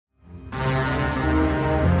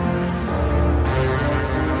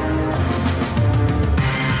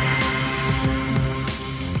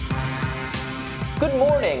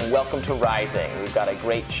welcome to Rising. We've got a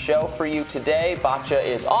great show for you today. Batya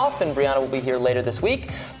is off, and Brianna will be here later this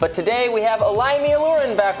week. But today we have Alaimi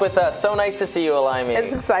Alurin back with us. So nice to see you, Alaimi.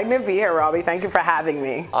 It's exciting to be here, Robbie. Thank you for having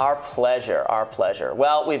me. Our pleasure, our pleasure.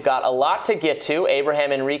 Well, we've got a lot to get to.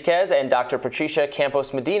 Abraham Enriquez and Dr. Patricia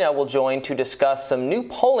Campos Medina will join to discuss some new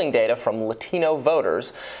polling data from Latino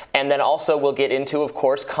voters. And then also we'll get into, of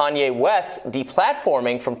course, Kanye West's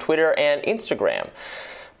deplatforming from Twitter and Instagram.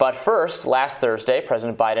 But first, last Thursday,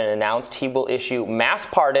 President Biden announced he will issue mass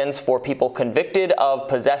pardons for people convicted of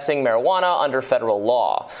possessing marijuana under federal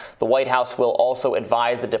law. The White House will also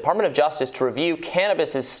advise the Department of Justice to review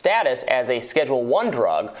cannabis's status as a Schedule I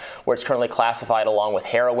drug, where it's currently classified along with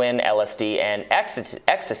heroin, LSD, and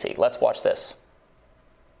ecstasy. Let's watch this.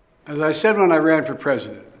 As I said when I ran for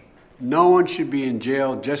president, no one should be in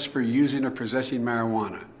jail just for using or possessing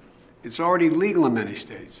marijuana. It's already legal in many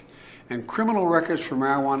states. And criminal records for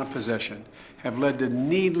marijuana possession have led to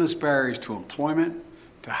needless barriers to employment,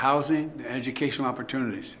 to housing, to educational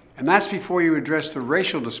opportunities. And that's before you address the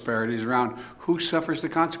racial disparities around who suffers the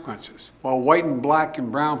consequences. While white and black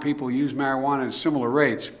and brown people use marijuana at similar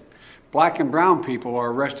rates, black and brown people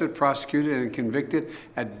are arrested, prosecuted, and convicted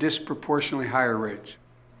at disproportionately higher rates.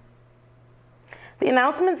 The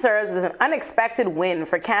announcement serves as an unexpected win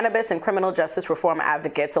for cannabis and criminal justice reform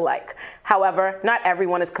advocates alike. However, not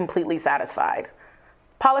everyone is completely satisfied.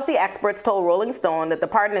 Policy experts told Rolling Stone that the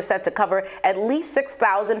pardon is set to cover at least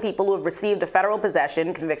 6,000 people who have received a federal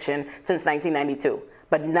possession conviction since 1992,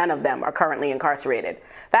 but none of them are currently incarcerated.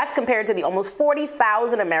 That's compared to the almost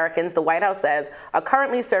 40,000 Americans the White House says are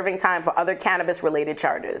currently serving time for other cannabis-related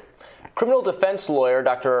charges. Criminal defense lawyer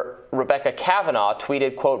Dr. Rebecca Kavanaugh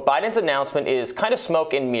tweeted, quote, Biden's announcement is kind of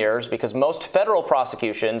smoke and mirrors because most federal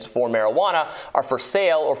prosecutions for marijuana are for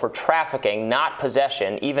sale or for trafficking, not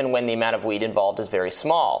possession, even when the amount of weed involved is very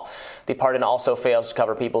small. The pardon also fails to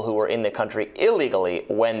cover people who were in the country illegally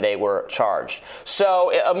when they were charged.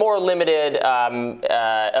 So a more limited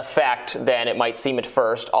effect than it might seem at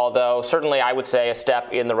first, although certainly I would say a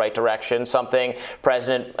step in the right direction, something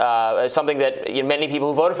that many people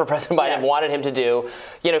who voted for President Biden wanted him to do.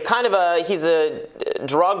 He's a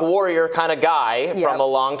drug warrior kind of guy from a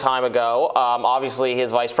long time ago. Obviously,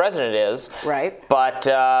 his vice president is. Right. But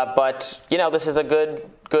this is a good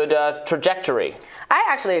trajectory. I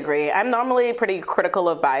actually agree. I'm normally pretty critical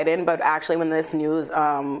of Biden, but actually when this news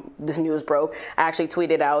broke, I actually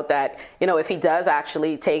tweeted out that, if he does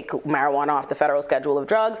actually take marijuana off the federal schedule of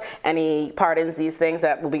drugs and he pardons these things,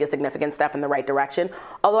 that will be a significant step in the right direction.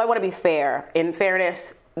 Although I want to be fair. In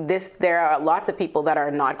fairness, there are lots of people that are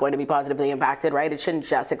not going to be positively impacted, right? It shouldn't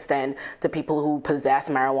just extend to people who possess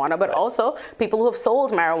marijuana, but also people who have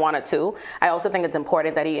sold marijuana too. I also think it's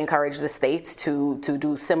important that he encouraged the states to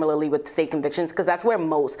do similarly with state convictions, because that's where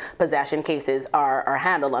most possession cases are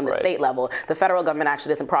handled on the state level. The federal government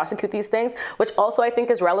actually doesn't prosecute these things, which also I think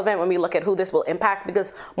is relevant when we look at who this will impact,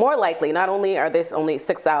 because more likely, not only are this only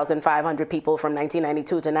 6,500 people from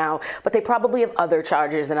 1992 to now, but they probably have other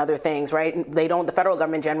charges and other things, right? The federal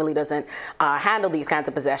government generally doesn't handle these kinds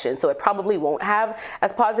of possessions, so it probably won't have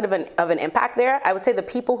as positive of an impact there. I would say the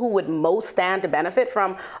people who would most stand to benefit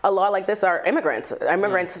from a law like this are immigrants.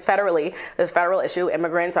 Federally, the federal issue,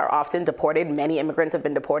 immigrants are often deported. Many immigrants have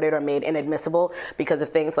been deported or made inadmissible because of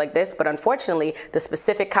things like this, but unfortunately, the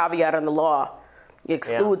specific caveat on the law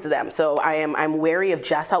excludes them. So I'm wary of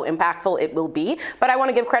just how impactful it will be, but I want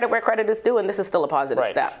to give credit where credit is due, and this is still a positive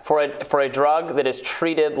step. For a drug that is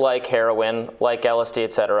treated like heroin, like LSD,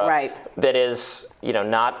 et cetera, that is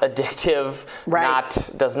not addictive,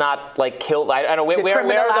 does not kill. I don't know where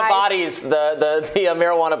are the bodies, the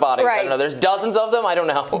marijuana bodies? I don't know. There's dozens of them. I don't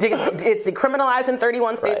know. It's decriminalized in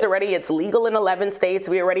 31 states already. It's legal in 11 states.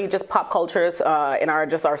 We already just pop cultures in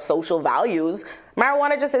our social values.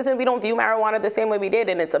 Marijuana just isn't. We don't view marijuana the same way we did,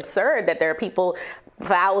 and it's absurd that there are people,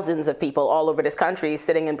 thousands of people all over this country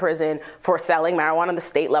sitting in prison for selling marijuana on the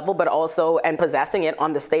state level, but also and possessing it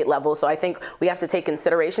on the state level. So I think we have to take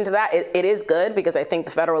consideration to that. It is good because I think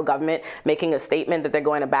the federal government making a statement that they're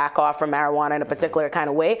going to back off from marijuana in a particular kind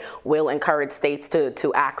of way will encourage states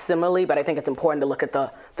to act similarly. But I think it's important to look at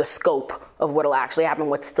the scope of what will actually happen,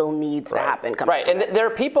 what still needs to happen. And there are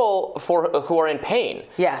people who are in pain.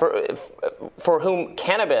 Yes. For whom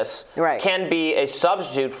cannabis can be a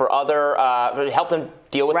substitute for other, help them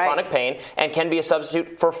deal with chronic pain, and can be a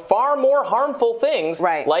substitute for far more harmful things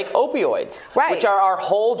like opioids, which are our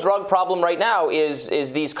whole drug problem right now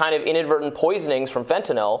is these kind of inadvertent poisonings from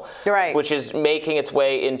fentanyl, which is making its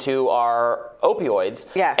way into our opioids.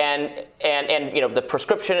 Yes. And you know, the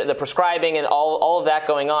prescribing and all of that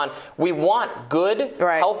going on. We want good,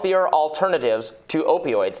 healthier alternatives to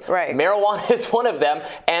opioids. Marijuana is one of them,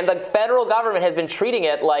 and the federal government has been treating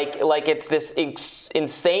it like it's this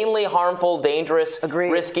insanely harmful, dangerous,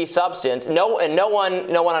 risky substance. No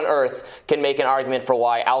one on earth can make an argument for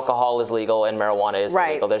why alcohol is legal and marijuana is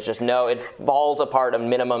illegal. There's just it falls apart of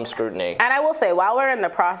minimum scrutiny. And I will say, while we're in the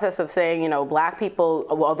process of saying, you know, black people,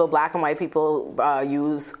 although black and white people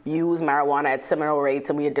use marijuana at similar rates,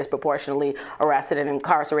 and we are disproportionately arrested and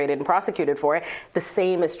incarcerated and prosecuted for it, the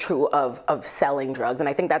same is true of selling drugs. And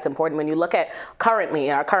I think that's important. When you look at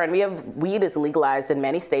weed is legalized in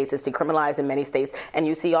many states, it's decriminalized in many states, and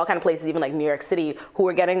you see all kind of places, even like New York City, who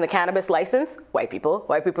are getting the cannabis license, white people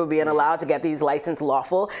being allowed to get these license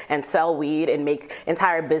lawful and sell weed and make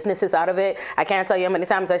entire businesses out of it. I can't tell you how many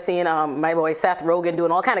times I've seen my boy Seth Rogen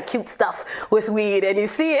doing all kind of cute stuff with weed, and you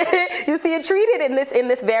see it treated in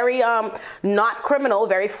this very not criminal,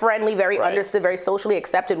 very friendly, very understood, very socially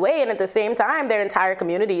accepted way, and at the same time, their entire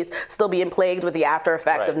communities still being plagued with the after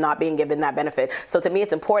effects of not being given that benefit. So to me,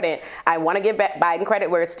 it's important. I want to give Biden credit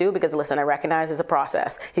where it's due because, listen, I recognize it's a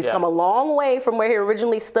process. He's come a long way from where he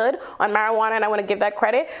originally stood on marijuana, and I want to give that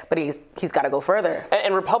credit, but he's got to go further.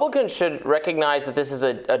 And Republicans should recognize that this is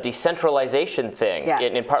a decentralization thing.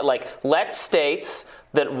 In part, like, let states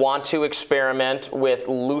that want to experiment with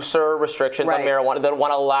looser restrictions on marijuana, that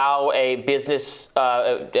want to allow a businesses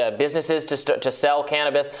to sell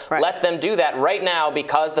cannabis, let them do that right now,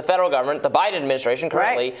 because the federal government, the Biden administration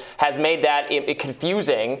currently, has made that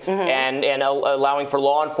confusing and allowing for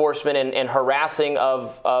law enforcement and harassing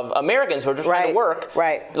of Americans who are just trying to work.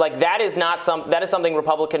 Like that is something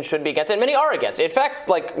Republicans should be against, and many are against. In fact,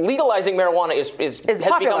 like legalizing marijuana has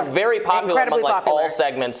become very popular among all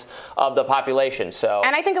segments of the population. So.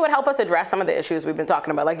 And I think it would help us address some of the issues we've been talking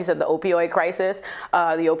about. Like you said, the opioid crisis,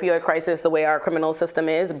 the way our criminal system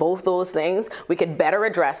is, both those things, we could better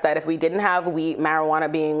address that if we didn't have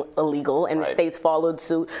marijuana being illegal and the states followed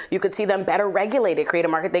suit. You could see them better regulated, create a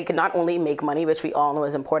market. They could not only make money, which we all know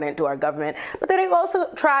is important to our government, but they could also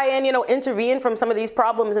try and, intervene from some of these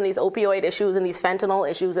problems and these opioid issues and these fentanyl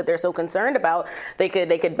issues that they're so concerned about. They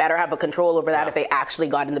could better have a control over that if they actually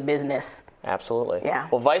got in the business. Absolutely. Yeah.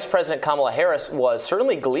 Well, Vice President Kamala Harris was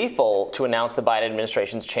certainly gleeful to announce the Biden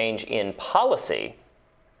administration's change in policy.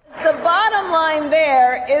 The bottom line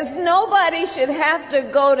there is nobody should have to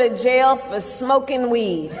go to jail for smoking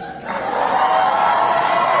weed.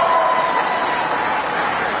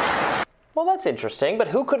 Well, that's interesting, but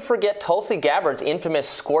who could forget Tulsi Gabbard's infamous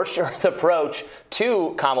scorched earth approach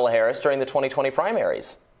to Kamala Harris during the 2020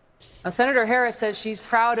 primaries? Now, Senator Harris says she's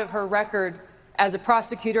proud of her record as a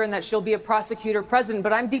prosecutor and that she'll be a prosecutor president,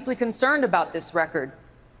 but I'm deeply concerned about this record.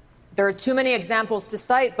 There are too many examples to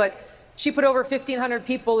cite, but she put over 1,500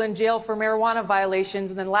 people in jail for marijuana violations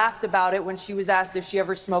and then laughed about it when she was asked if she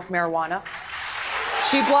ever smoked marijuana.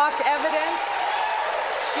 She blocked evidence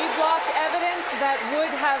that would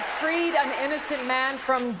have freed an innocent man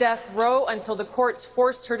from death row until the courts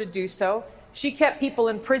forced her to do so. She kept people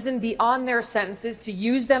in prison beyond their sentences to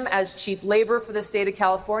use them as cheap labor for the state of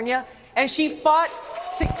California. And she fought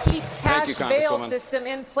to keep cash bail system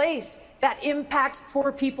in place that impacts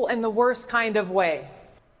poor people in the worst kind of way.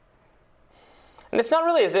 And it's not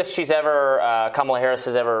really as if Kamala Harris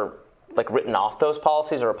has ever written off those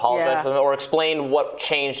policies or apologized for them or explained what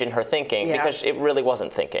changed in her thinking, because it really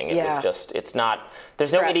wasn't thinking. It was just, there's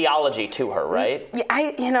no ideology to her, right?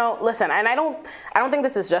 Yeah, listen, and I don't think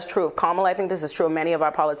this is just true of Kamala. I think this is true of many of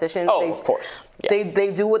our politicians. Of course. Yeah.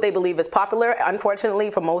 They do what they believe is popular,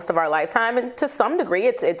 unfortunately, for most of our lifetime. And to some degree,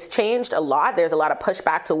 it's changed a lot. There's a lot of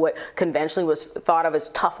pushback to what conventionally was thought of as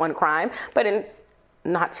tough on crime. But in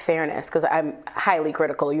not fairness, because I'm highly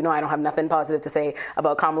critical. I don't have nothing positive to say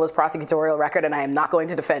about Kamala's prosecutorial record, and I am not going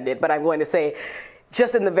to defend it. But I'm going to say,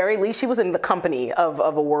 just in the very least, she was in the company of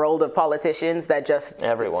a world of politicians that just...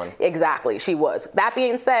 Everyone. Exactly, she was. That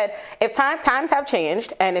being said, if times have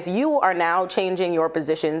changed, and if you are now changing your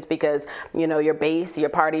positions because, your base, your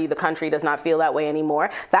party, the country does not feel that way anymore,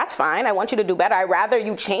 that's fine. I want you to do better. I'd rather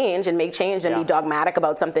you change and make change than be dogmatic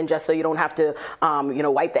about something just so you don't have to,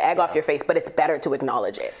 wipe the egg off your face, but it's better to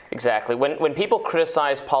acknowledge it. Exactly. When people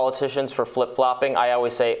criticize politicians for flip-flopping, I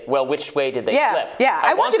always say, well, which way did they flip? Yeah,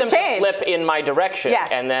 I want them to flip in my direction.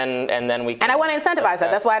 Yes. And then we can. And I want to incentivize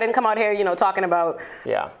that. That's why I didn't come out here, talking about,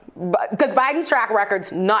 because Biden's track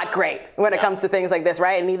record's not great when it comes to things like this,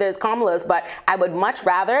 right? And neither is Kamala's, but I would much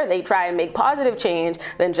rather they try and make positive change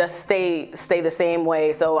than just stay the same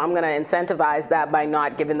way. So I'm going to incentivize that by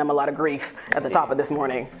not giving them a lot of grief at the top of this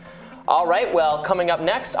morning. All right, well, coming up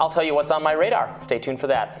next, I'll tell you what's on my radar. Stay tuned for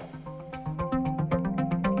that.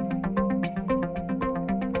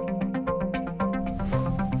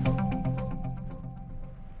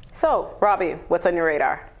 So, Robbie, what's on your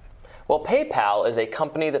radar? Well, PayPal is a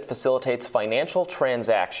company that facilitates financial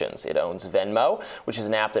transactions. It owns Venmo, which is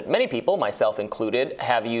an app that many people, myself included,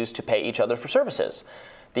 have used to pay each other for services.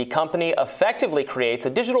 The company effectively creates a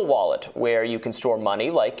digital wallet where you can store money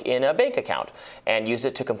like in a bank account and use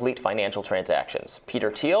it to complete financial transactions.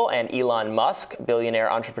 Peter Thiel and Elon Musk,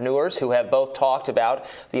 billionaire entrepreneurs who have both talked about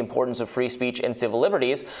the importance of free speech and civil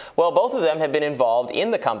liberties, well, both of them have been involved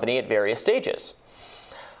in the company at various stages.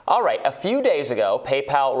 All right, a few days ago,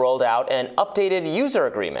 PayPal rolled out an updated user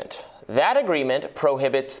agreement. That agreement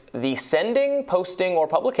prohibits the sending, posting, or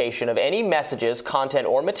publication of any messages, content,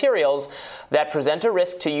 or materials that present a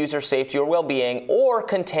risk to user safety or well-being or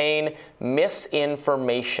contain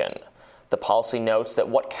misinformation. The policy notes that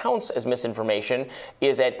what counts as misinformation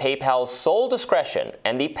is at PayPal's sole discretion,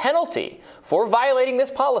 and the penalty for violating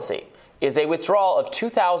this policy is a withdrawal of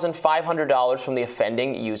 $2,500 from the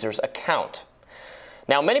offending user's account.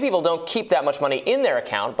 Now, many people don't keep that much money in their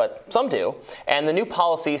account, but some do. And the new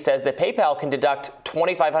policy says that PayPal can deduct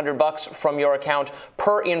 $2,500 from your account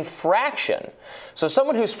per infraction. So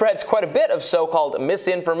someone who spreads quite a bit of so-called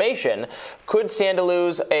misinformation could stand to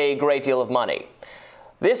lose a great deal of money.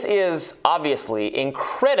 This is obviously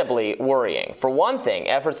incredibly worrying. For one thing,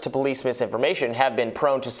 efforts to police misinformation have been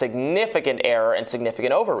prone to significant error and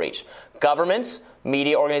significant overreach. Governments,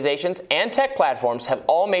 media organizations, and tech platforms have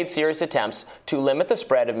all made serious attempts to limit the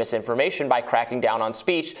spread of misinformation by cracking down on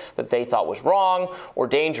speech that they thought was wrong or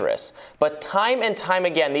dangerous. But time and time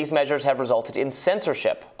again, these measures have resulted in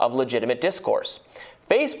censorship of legitimate discourse.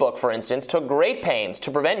 Facebook, for instance, took great pains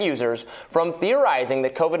to prevent users from theorizing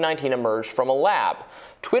that COVID-19 emerged from a lab.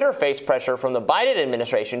 Twitter faced pressure from the Biden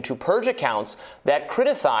administration to purge accounts that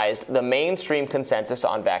criticized the mainstream consensus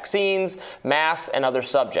on vaccines, masks, and other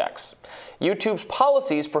subjects. YouTube's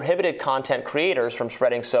policies prohibited content creators from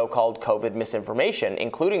spreading so-called COVID misinformation,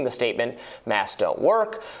 including the statement, masks don't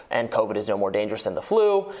work, and COVID is no more dangerous than the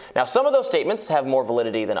flu. Now, some of those statements have more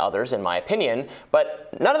validity than others, in my opinion, but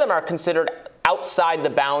none of them are considered outside the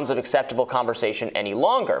bounds of acceptable conversation any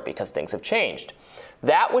longer because things have changed.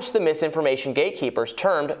 That which the misinformation gatekeepers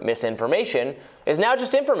termed misinformation is now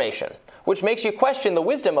just information, which makes you question the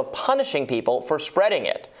wisdom of punishing people for spreading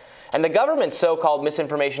it. And the government's so-called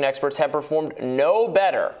misinformation experts have performed no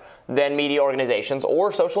better than media organizations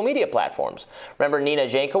or social media platforms. Remember Nina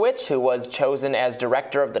Jankowicz, who was chosen as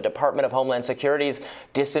director of the Department of Homeland Security's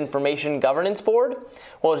Disinformation Governance Board?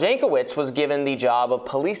 Well, Jankowicz was given the job of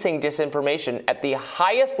policing disinformation at the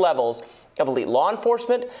highest levels of elite law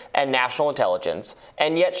enforcement and national intelligence,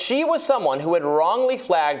 and yet she was someone who had wrongly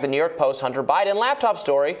flagged the New York Post Hunter Biden laptop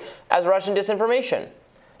story as Russian disinformation.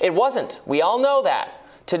 It wasn't. We all know that.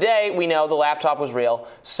 Today, we know the laptop was real,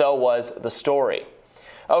 so was the story.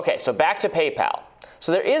 Okay, so back to PayPal.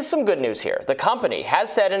 So there is some good news here. The company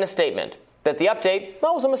has said in a statement that the update,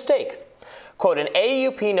 was a mistake. Quote, an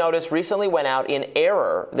AUP notice recently went out in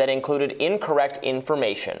error that included incorrect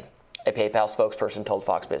information, a PayPal spokesperson told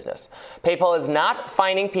Fox Business. PayPal is not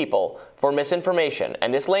fining people for misinformation,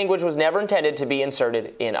 and this language was never intended to be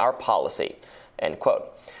inserted in our policy, end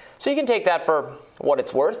quote. So you can take that for what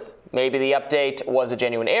it's worth. Maybe the update was a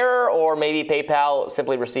genuine error, or maybe PayPal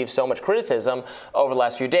simply received so much criticism over the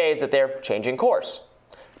last few days that they're changing course.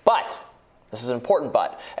 But, this is an important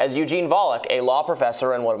but, as Eugene Volokh, a law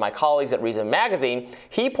professor and one of my colleagues at Reason Magazine,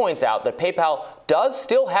 he points out that PayPal does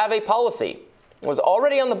still have a policy, was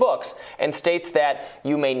already on the books, and states that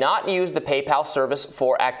you may not use the PayPal service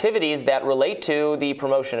for activities that relate to the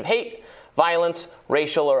promotion of hate, violence,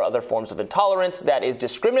 racial or other forms of intolerance that is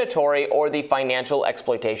discriminatory, or the financial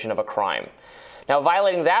exploitation of a crime. Now,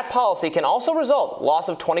 violating that policy can also result loss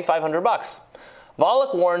of $2,500.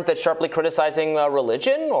 Volokh warns that sharply criticizing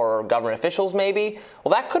religion or government officials maybe,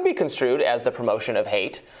 well, that could be construed as the promotion of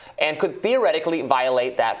hate and could theoretically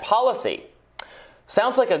violate that policy.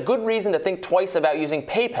 Sounds like a good reason to think twice about using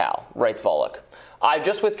PayPal, writes Volokh. I've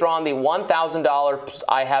just withdrawn the $1,000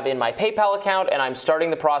 I have in my PayPal account, and I'm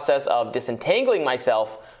starting the process of disentangling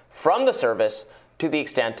myself from the service to the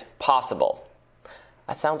extent possible.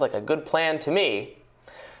 That sounds like a good plan to me.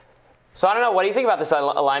 So I don't know. What do you think about this,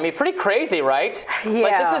 Alimi? Pretty crazy, right? Yeah.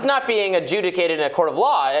 Like, this is not being adjudicated in a court of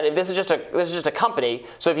law, and this is just a company.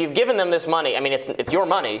 So if you've given them this money, I mean, it's your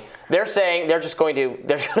money. They're saying they're just going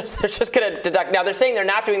to deduct. Now they're saying they're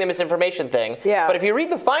not doing the misinformation thing. Yeah. But if you read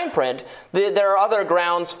the fine print, there are other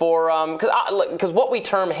grounds for because what we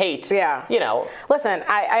term hate. Yeah. You know. Listen,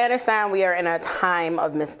 I understand we are in a time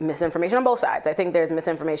of misinformation on both sides. I think there's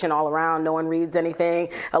misinformation all around. No one reads anything.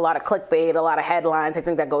 A lot of clickbait, a lot of headlines. I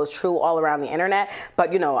think that goes true all around the internet.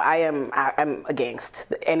 But I'm against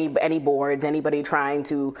any boards, anybody trying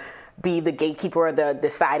to be the gatekeeper or the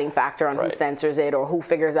deciding factor on who censors it or who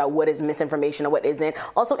figures out what is misinformation or what isn't.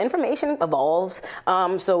 Also, information evolves.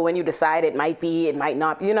 So when you decide it might be, it might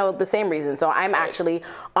not, the same reason. So I'm actually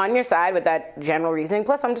on your side with that general reasoning.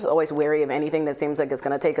 Plus, I'm just always wary of anything that seems like it's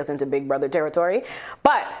going to take us into Big Brother territory.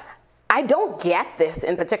 But I don't get this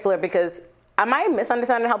in particular because am I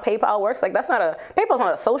misunderstanding how PayPal works? Like, PayPal's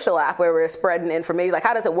not a social app where we're spreading information. Like,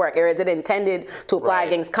 how does it work? Or is it intended to apply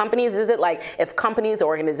against companies? Is it like if companies or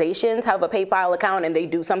organizations have a PayPal account and they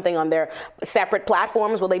do something on their separate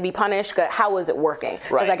platforms, will they be punished? How is it working?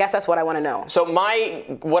 Because I guess that's what I want to know. So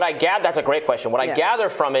that's a great question. What I gather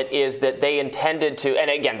from it is that they intended to,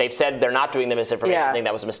 and again, they've said they're not doing the misinformation thing.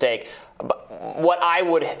 That was a mistake. But what I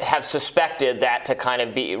would have suspected that to kind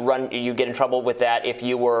of you get in trouble with that if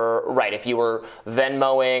you were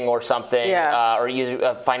Venmoing or something, or use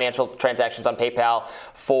financial transactions on PayPal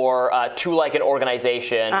to like an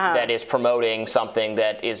organization that is promoting something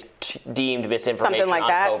that is deemed misinformation like on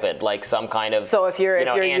that? COVID, like some kind of if you're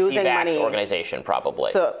using anti-vax money organization,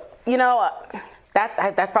 probably. So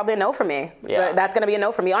that's probably a no for me. Yeah. That's going to be a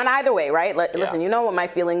no for me on either way, right? Listen, you know what my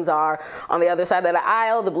feelings are on the other side of the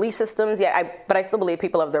aisle, the belief systems. But I still believe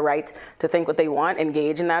people have the right to think what they want,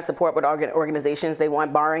 engage in that, support what organizations they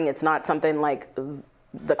want, barring it's not something like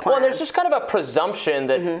the Klan. Well, there's just kind of a presumption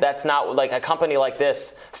that that's not like a company like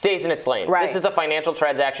this stays in its lane. Right. This is a financial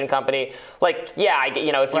transaction company. Like,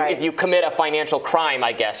 if you commit a financial crime,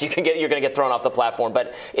 I guess you're going to get thrown off the platform.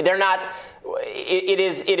 But they're not. It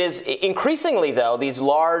is increasingly, though, these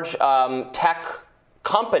large tech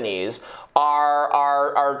companies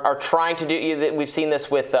are trying to do. We've seen this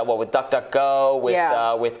with DuckDuckGo,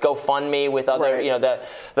 with GoFundMe, with other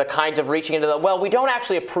the kinds of reaching into we don't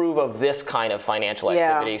actually approve of this kind of financial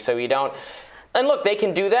activity, so you don't. And look, they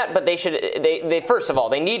can do that, but they first of all,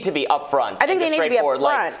 they need to be upfront. I think they need to be upfront.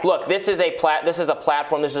 Like, look, this is a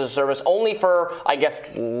platform, this is a service only for, I guess,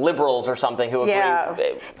 liberals or something who agree.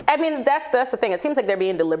 Yeah. I mean, that's the thing. It seems like they're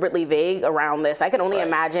being deliberately vague around this. I can only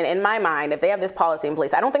imagine, in my mind, if they have this policy in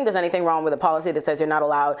place, I don't think there's anything wrong with a policy that says you're not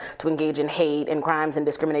allowed to engage in hate and crimes and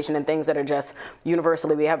discrimination and things that are just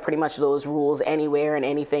universally, we have pretty much those rules anywhere and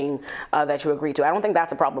anything that you agree to. I don't think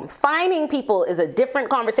that's a problem. Fining people is a different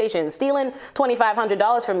conversation. Stealing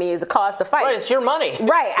 $2,500 from me is a cause to fight. Right, it's your money.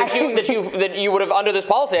 Right. that you would have, under this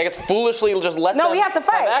policy, I guess, foolishly just let them. No, we have to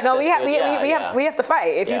fight. No, we have to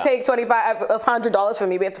fight. If you take $2,500 from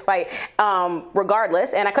me, we have to fight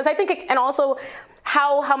regardless. And because I think, and also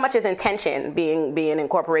how much is intention being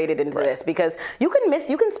incorporated into this? Because you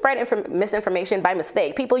can spread misinformation by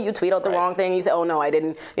mistake. You tweet out the wrong thing. You say, oh no, I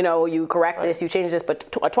didn't. You correct this. You change this. But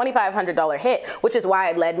a $2,500 hit, which is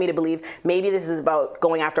why it led me to believe maybe this is about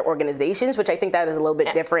going after organizations, which I think that is a little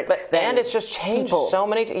bit different. And it's just changed so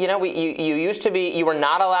many. You used to be. You were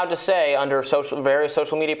not allowed to say under various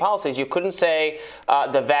social media policies. You couldn't say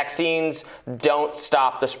the vaccines don't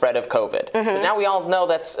stop the spread of COVID. But now we all know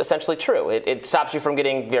that's essentially true. It stops you from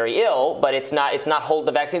getting very ill, but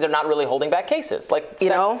the vaccines are not really holding back cases.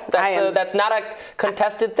 That's not a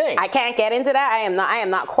contested thing. I can't get into that. I am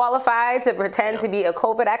not qualified to pretend to be a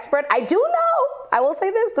COVID expert. I do know, I will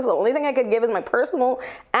say this is the only thing I could give as my personal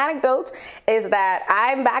anecdote, is that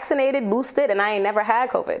I'm vaccinated, boosted, and I ain't never had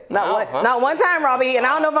COVID. Not one time, Robbie, and I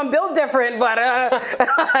don't know if I'm built different, but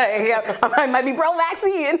I might be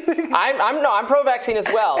pro-vaccine. I'm pro-vaccine as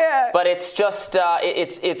well, but it's just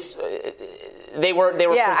they were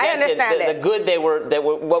presented the good they were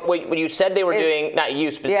what you said they were doing, not you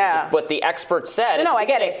specifically, just what the experts said. No, I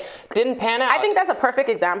get it. Didn't pan out. I think that's a perfect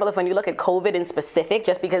example of when you look at COVID in specific,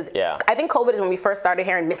 just because I think COVID is when we first started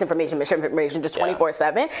hearing misinformation just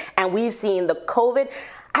 24/7, and we've seen the COVID.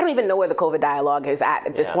 I don't even know where the COVID dialogue is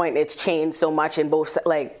at this point. It's changed so much in both,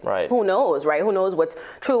 who knows, right? Who knows what's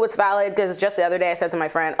true, what's valid? Because just the other day I said to my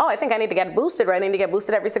friend, I think I need to get boosted, right? I need to get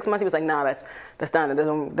boosted every 6 months. He was like, no, that's done. It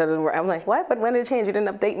doesn't work. I'm like, what? But when did it change? You didn't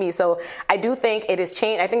update me. So I do think it has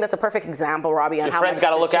changed. I think that's a perfect example, Robbie, on Your how friend's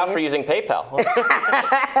got to look out for using PayPal.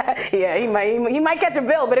 Yeah, he might catch a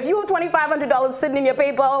bill. But if you have $2,500 sitting in your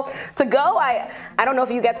PayPal to go, I don't know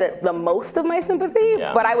if you get the most of my sympathy,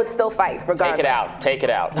 but I would still fight regardless. Take it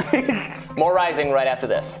out. out. More Rising right after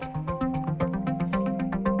this.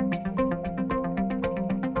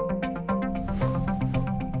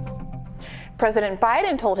 President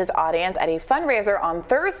Biden told his audience at a fundraiser on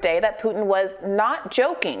Thursday that Putin was not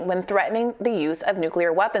joking when threatening the use of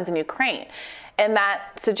nuclear weapons in Ukraine, and that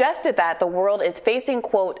suggested that the world is facing,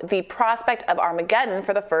 quote, the prospect of Armageddon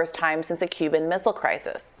for the first time since the Cuban Missile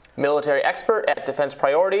Crisis. Military expert at Defense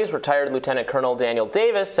Priorities, retired Lieutenant Colonel Daniel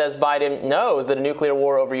Davis, says Biden knows that a nuclear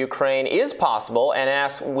war over Ukraine is possible and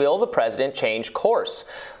asks, will the president change course?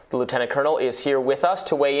 The Lieutenant Colonel is here with us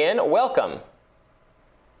to weigh in. Welcome.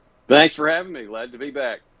 Thanks for having me. Glad to be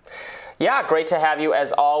back. Yeah, great to have you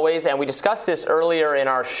as always. And we discussed this earlier in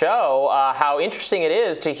our show, how interesting it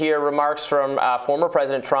is to hear remarks from former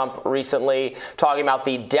President Trump recently talking about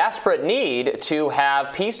the desperate need to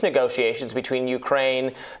have peace negotiations between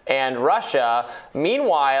Ukraine and Russia.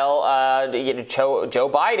 Meanwhile, Joe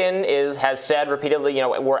Biden has said repeatedly,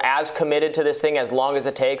 we're as committed to this thing as long as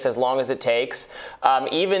it takes,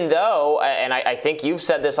 even though, and I think you've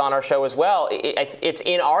said this on our show as well, it's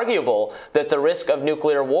inarguable that the risk of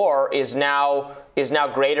nuclear war is now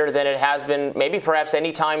greater than it has been maybe perhaps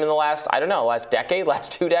any time in the last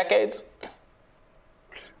 2 decades?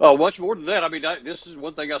 Oh, much more than that. I mean, this is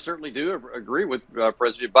one thing I certainly do agree with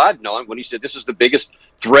President Biden on when he said this is the biggest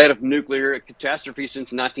threat of nuclear catastrophe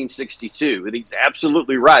since 1962. And he's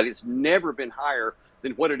absolutely right. It's never been higher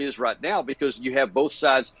than what it is right now because you have both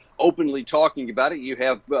sides openly talking about it. You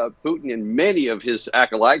have Putin and many of his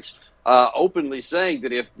acolytes openly saying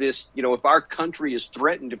that if our country is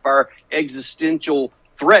threatened, if our existential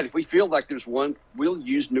threat, if we feel like there's one, we'll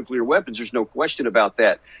use nuclear weapons. There's no question about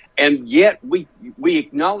that. And yet we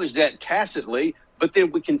acknowledge that tacitly, but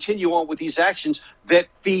then we continue on with these actions that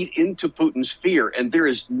feed into Putin's fear. And there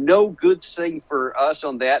is no good thing for us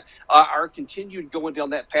on that. Our continued going down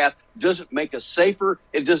that path doesn't make us safer.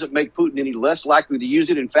 It doesn't make Putin any less likely to use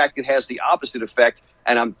it. In fact, it has the opposite effect.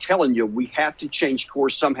 And I'm telling you, we have to change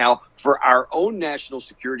course somehow for our own national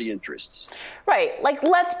security interests. Right.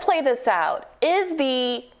 Let's play this out. Is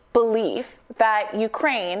the belief that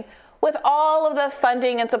Ukraine, with all of the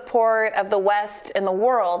funding and support of the West and the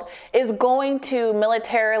world, is going to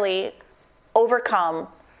militarily overcome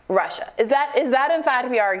Russia? Is that in fact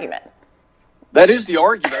the argument? That is the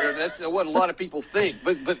argument. That's what a lot of people think.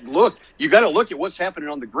 But look, you got to look at what's happening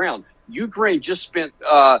on the ground. Ukraine just spent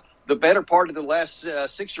the better part of the last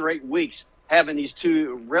 6 or 8 weeks having these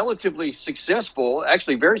two relatively successful,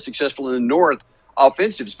 actually very successful in the north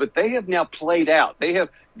offensives, but they have now played out. They have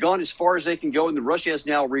gone as far as they can go, and Russia has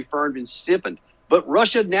now reaffirmed and stiffened. But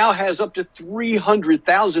Russia now has up to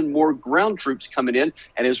 300,000 more ground troops coming in.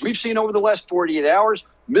 And as we've seen over the last 48 hours,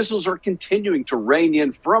 missiles are continuing to rain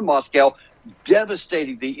in from Moscow,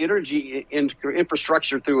 devastating the energy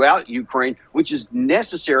infrastructure throughout Ukraine, which is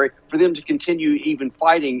necessary for them to continue even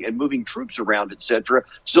fighting and moving troops around, etc.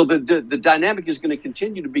 So the dynamic is going to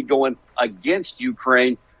continue to be going against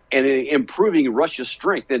Ukraine and improving Russia's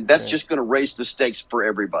strength. And that's just going to raise the stakes for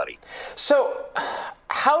everybody. So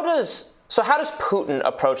how does Putin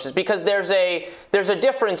approach this? Because there's a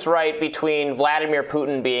difference, right, between Vladimir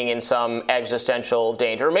Putin being in some existential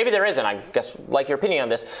danger, or maybe there isn't. I guess, like your opinion on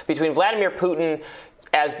this, between Vladimir Putin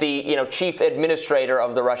as the chief administrator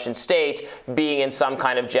of the Russian state being in some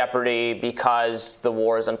kind of jeopardy because the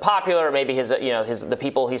war is unpopular, or maybe the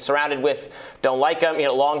people he's surrounded with don't like him.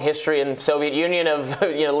 Long history in the Soviet Union of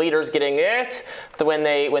leaders getting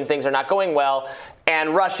when things are not going well.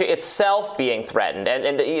 And Russia itself being threatened,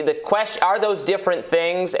 and the question: are those different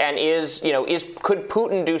things? And could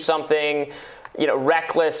Putin do something,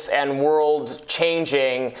 reckless and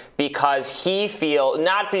world-changing because he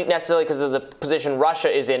not necessarily because of the position Russia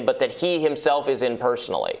is in, but that he himself is in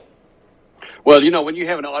personally? Well, when you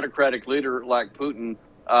have an autocratic leader like Putin,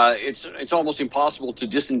 it's almost impossible to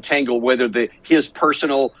disentangle whether his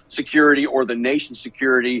personal security or the nation's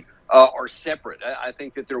security are separate. I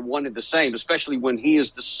think that they're one and the same, especially when he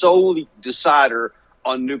is the sole decider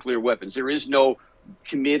on nuclear weapons. There is no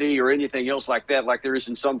committee or anything else like that, like there is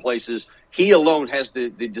in some places. He alone has the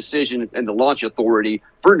decision and the launch authority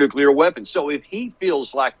for nuclear weapons. So if he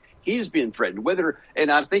feels like he's been threatened, and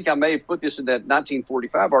I think I may have put this in that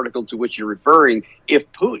 1945 article to which you're referring, if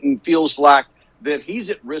Putin feels like that he's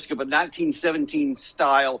at risk of a 1917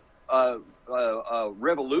 style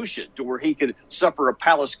revolution to where he could suffer a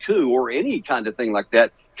palace coup or any kind of thing like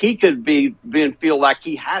that, he could feel like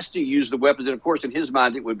he has to use the weapons. And of course, in his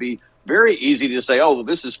mind, it would be very easy to say, oh, well,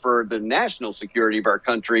 this is for the national security of our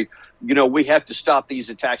country. We have to stop these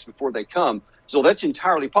attacks before they come. So that's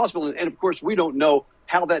entirely possible. And of course, we don't know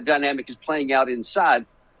how that dynamic is playing out inside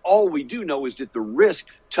All we do know is that the risk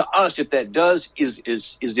to us, if that does, is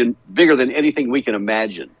bigger than anything we can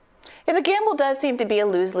imagine. Yeah, the gamble does seem to be a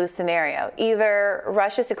lose-lose scenario. Either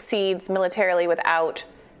Russia succeeds militarily without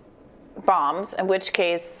bombs, in which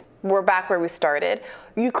case we're back where we started.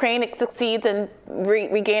 Ukraine succeeds in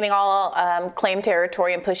regaining all claimed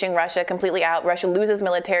territory and pushing Russia completely out. Russia loses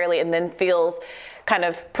militarily and then feels kind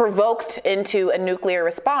of provoked into a nuclear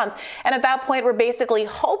response. And at that point, we're basically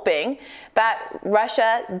hoping that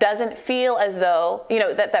Russia doesn't feel as though,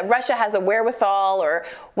 that Russia has the wherewithal or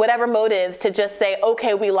whatever motives to just say,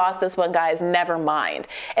 okay, we lost this one, guys, never mind.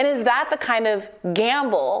 And is that the kind of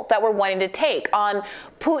gamble that we're wanting to take on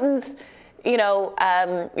Putin's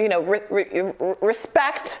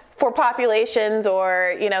respect for populations,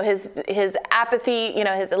 or his apathy,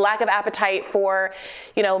 his lack of appetite for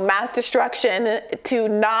mass destruction, to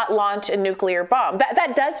not launch a nuclear bomb?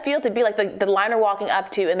 That does feel to be like the line we're walking up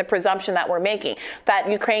to, and the presumption that we're making, that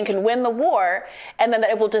Ukraine can win the war, and then that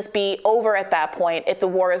it will just be over at that point if the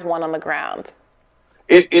war is won on the ground.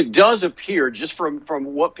 It does appear, just from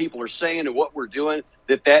what people are saying and what we're doing,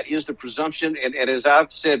 that is the presumption. And as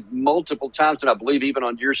I've said multiple times, and I believe even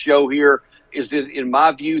on your show here, is that in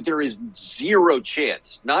my view, there is zero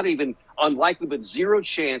chance, not even unlikely, but zero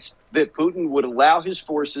chance that Putin would allow his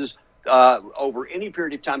forces over any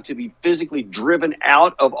period of time to be physically driven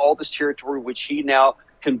out of all this territory, which he now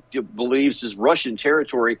believes is Russian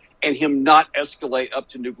territory, and him not escalate up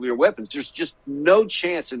to nuclear weapons. There's just no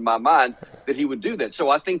chance in my mind that he would do that. So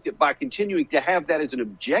I think that by continuing to have that as an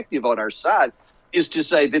objective on our side is to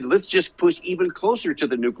say that let's just push even closer to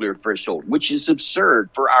the nuclear threshold, which is absurd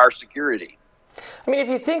for our security. I mean, if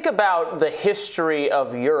you think about the history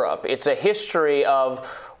of Europe, it's a history of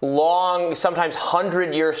long, sometimes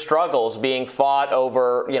 100-year struggles being fought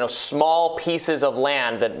over, small pieces of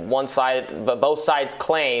land that both sides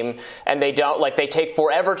claim, and they don't, they take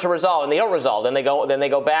forever to resolve, and they don't resolve. Then they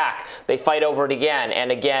go back. They fight over it again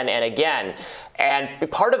and again and again. And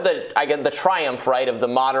part of the triumph, right, of the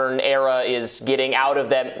modern era is getting out of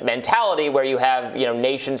that mentality where you have,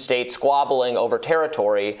 nation states squabbling over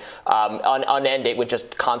territory, unending with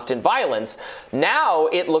just constant violence. Now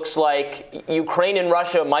it looks like Ukraine and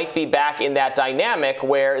Russia might be back in that dynamic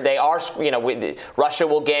where they are, Russia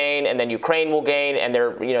will gain and then Ukraine will gain, and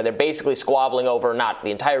they're basically squabbling over not the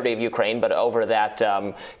entirety of Ukraine, but over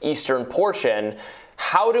that eastern portion.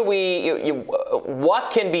 How do what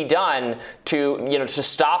can be done to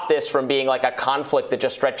stop this from being like a conflict that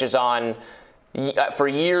just stretches on for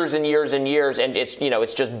years and years and years, and it's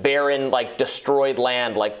just barren, destroyed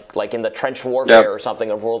land, like in the trench warfare or something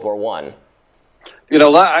of World War I?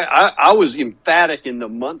 I was emphatic in the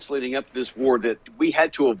months leading up to this war that we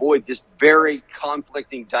had to avoid this very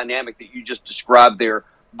conflicting dynamic that you just described there,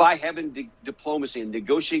 by having diplomacy and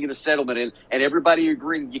negotiating a settlement and everybody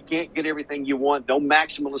agreeing you can't get everything you want, no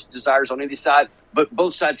maximalist desires on any side, but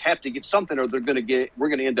both sides have to get something or we're going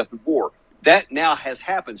to end up in war. That now has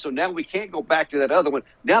happened. So now we can't go back to that other one.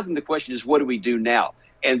 Now then the question is, what do we do now?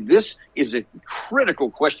 And this is a critical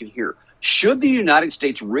question here. Should the United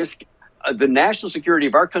States risk the national security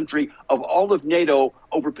of our country, of all of NATO,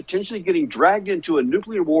 over potentially getting dragged into a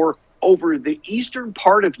nuclear war over the eastern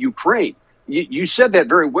part of Ukraine? You said that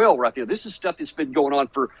very well right there. This is stuff that's been going on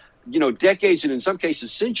for, decades and in some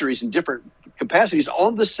cases centuries in different capacities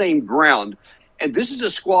on the same ground. And this is a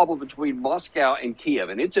squabble between Moscow and Kiev.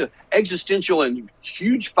 And it's an existential and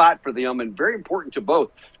huge fight for them and very important to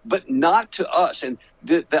both, but not to us. And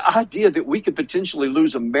the idea that we could potentially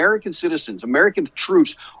lose American citizens, American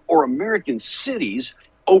troops, or American cities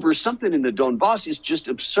over something in the Donbass is just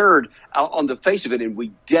absurd on the face of it. And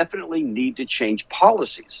we definitely need to change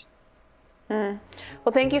policies.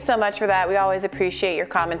 Well, thank you so much for that. We always appreciate your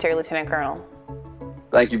commentary, Lieutenant Colonel.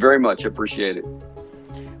 Thank you very much. I appreciate it.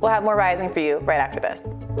 We'll have more Rising for you right after this.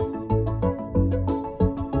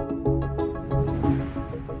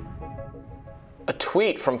 A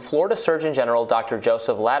tweet from Florida Surgeon General Dr.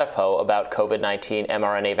 Joseph Ladapo about COVID-19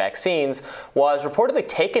 mRNA vaccines was reportedly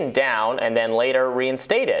taken down and then later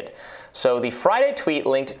reinstated. So the Friday tweet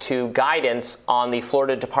linked to guidance on the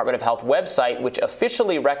Florida Department of Health website, which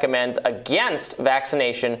officially recommends against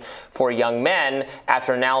vaccination for young men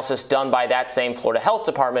after analysis done by that same Florida Health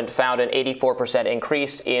Department found an 84%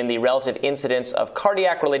 increase in the relative incidence of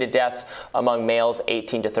cardiac-related deaths among males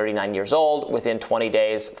 18 to 39 years old within 20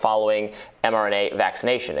 days following mRNA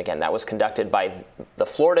vaccination. Again, that was conducted by the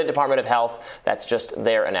Florida Department of Health. That's just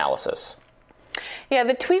their analysis. Yeah,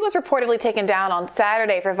 the tweet was reportedly taken down on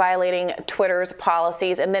Saturday for violating Twitter's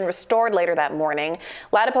policies and then restored later that morning.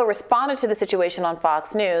 Ladapo responded to the situation on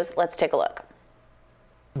Fox News. Let's take a look.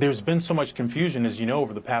 There's been so much confusion, as you know,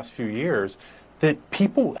 over the past few years that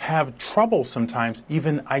people have trouble sometimes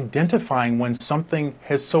even identifying when something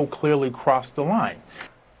has so clearly crossed the line.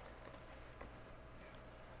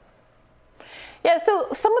 Yeah, so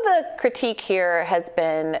some of the critique here has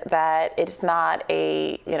been that it's not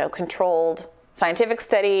a controlled scientific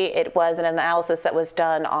study. It was an analysis that was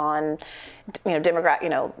done on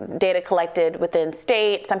data collected within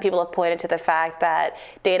state. Some people have pointed to the fact that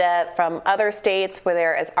data from other states where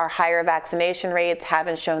there are higher vaccination rates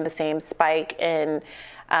haven't shown the same spike in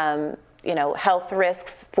health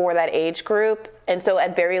risks for that age group. And so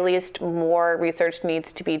at very least, more research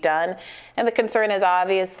needs to be done. And the concern is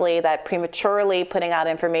obviously that prematurely putting out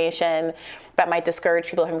information that might discourage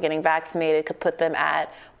people from getting vaccinated could put them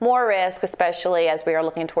at more risk, especially as we are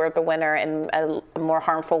looking toward the winter and a more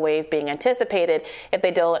harmful wave being anticipated if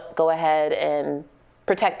they don't go ahead and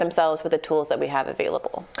protect themselves with the tools that we have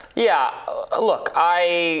available. Yeah, look,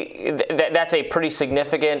 that's a pretty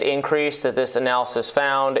significant increase that this analysis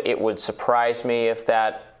found. It would surprise me if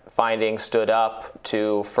that finding stood up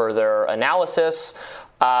to further analysis.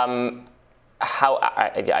 I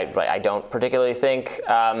don't particularly think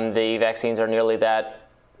the vaccines are nearly that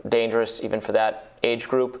dangerous, even for that age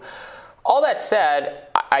group. All that said,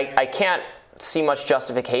 I can't see much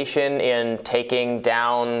justification in taking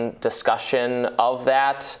down discussion of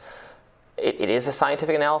that. It is a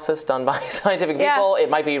scientific analysis done by scientific people. It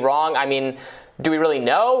might be wrong. I mean, do we really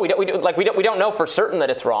know? We don't know for certain that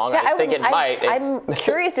it's wrong. Yeah, I think it might. I'm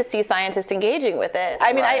curious to see scientists engaging with it.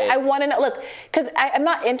 I mean, Right. I want to know. Look, because I'm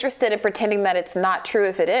not interested in pretending that it's not true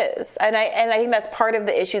if it is. And I think that's part of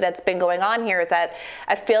the issue that's been going on here is that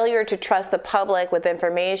a failure to trust the public with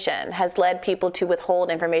information has led people to withhold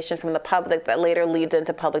information from the public that later leads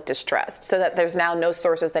into public distrust. So that there's now no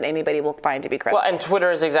sources that anybody will find to be credible. Well, and Twitter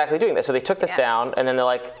is exactly doing this. So they took this down, and then they're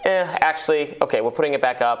like, actually, okay, we're putting it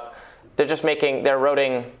back up. They're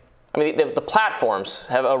eroding. I mean, the platforms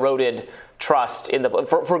have eroded trust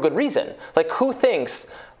for good reason. Like, who thinks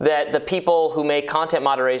that the people who make content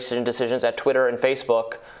moderation decisions at Twitter and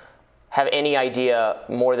Facebook have any idea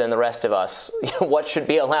more than the rest of us what should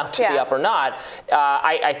be allowed to be up or not?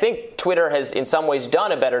 I think Twitter has, in some ways,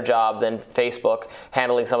 done a better job than Facebook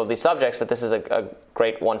handling some of these subjects, but this is a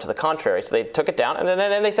great one to the contrary. So they took it down, and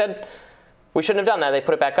then they said, we shouldn't have done that. They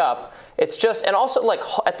put it back up. It's just, and also, like,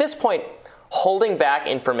 at this point, holding back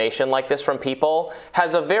information like this from people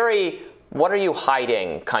has a very, what are you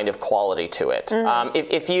hiding kind of quality to it. Mm-hmm.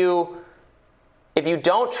 If you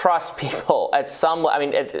don't trust people at some, I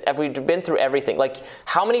mean, if we've been through everything, like,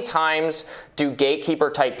 how many times do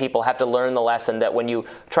gatekeeper type people have to learn the lesson that when you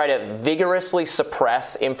try to vigorously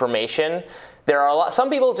suppress information, there are some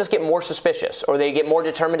people just get more suspicious, or they get more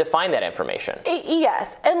determined to find that information.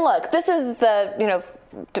 Yes, and look, this is the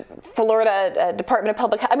Florida Department of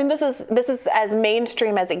Public Health. I mean, this is as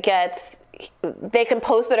mainstream as it gets. They can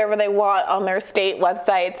post whatever they want on their state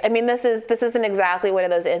websites. I mean, this isn't exactly one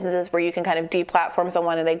of those instances where you can kind of deplatform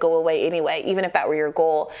someone and they go away anyway, even if that were your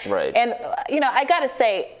goal. Right. And I got to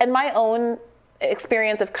say, in my own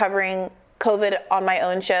experience of covering COVID on my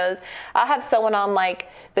own shows, I'll have someone on like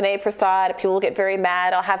Vinay Prasad, people will get very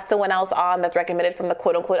mad. I'll have someone else on that's recommended from the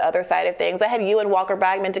quote unquote other side of things. I had you and Walker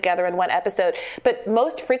Bagman together in one episode, but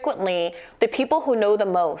most frequently the people who know the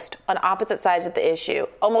most on opposite sides of the issue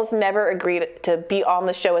almost never agree to be on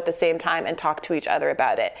the show at the same time and talk to each other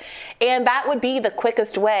about it. And that would be the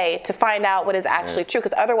quickest way to find out what is actually true,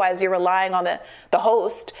 because otherwise you're relying on the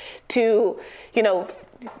host to,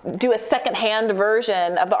 do a second-hand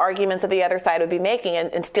version of the arguments that the other side would be making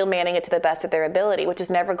and still manning it to the best of their ability, which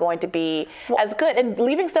is never going to be as good. And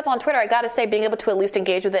leaving stuff on Twitter, I got to say, being able to at least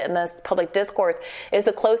engage with it in this public discourse is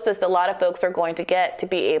the closest a lot of folks are going to get to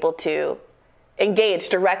be able to engage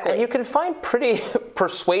directly. And you can find pretty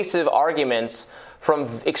persuasive arguments from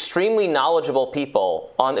extremely knowledgeable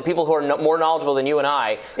people, on the people who are more knowledgeable than you and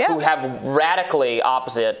I, who have radically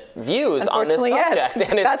opposite views on this subject. Yes.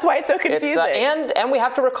 And that's why it's so confusing. And we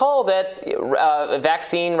have to recall that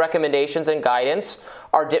vaccine recommendations and guidance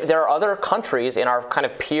there are other countries in our kind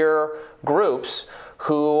of peer groups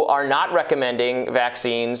who are not recommending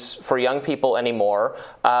vaccines for young people anymore.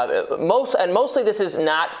 Mostly this is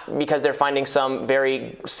not because they're finding some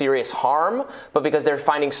very serious harm, but because they're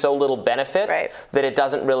finding so little benefit that it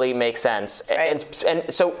doesn't really make sense. Right.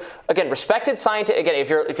 And so, again, respected scientists, again, if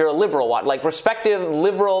you're a liberal, like respected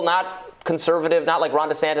liberal, not conservative, not like Ron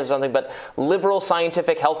DeSantis or something, but liberal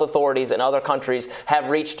scientific health authorities in other countries have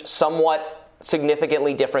reached somewhat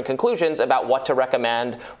significantly different conclusions about what to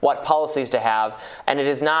recommend, what policies to have, and it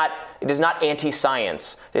is not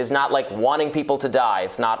anti-science. It is not like wanting people to die.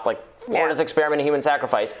 It's not like Florida's experiment in human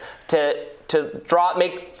sacrifice to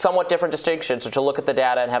make somewhat different distinctions, or to look at the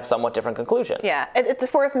data and have somewhat different conclusions. Yeah,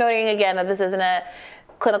 it's worth noting again that this isn't a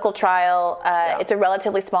clinical trial. It's a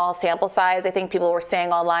relatively small sample size. I think people were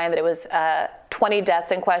saying online that it was 20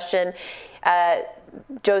 deaths in question.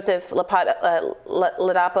 Joseph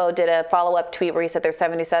Ladapo did a follow-up tweet where he said there's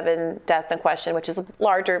 77 deaths in question, which is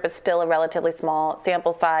larger, but still a relatively small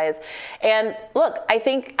sample size. And look, I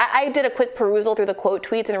think I did a quick perusal through the quote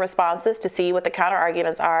tweets and responses to see what the counter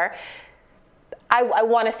arguments are. I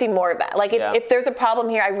want to see more of that. Like, if there's a problem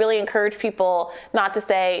here, I really encourage people not to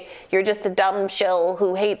say you're just a dumb shill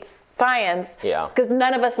who hates science, because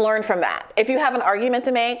none of us learn from that. If you have an argument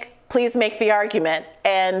to make, please make the argument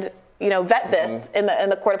and vet this in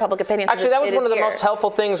the court of public opinion. Actually, that was one of the most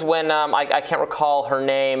helpful things when I can't recall her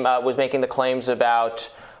name was making the claims about.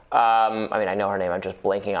 I know her name. I'm just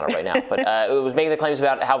blanking on it right now. But it was making the claims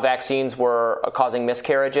about how vaccines were causing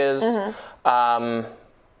miscarriages.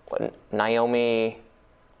 Naomi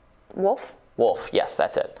Wolf, yes,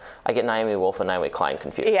 that's it. I get Naomi Wolf and Naomi Klein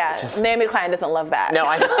confused. Yeah, Naomi Klein doesn't love that. No,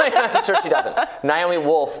 I'm sure she doesn't. Naomi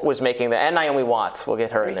Wolf was making that, and Naomi Watts, we'll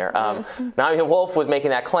get her in there. Naomi Wolf was making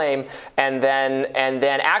that claim, and then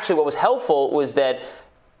actually what was helpful was that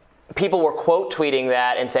people were quote tweeting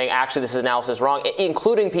that and saying, actually, this analysis is wrong,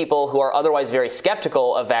 including people who are otherwise very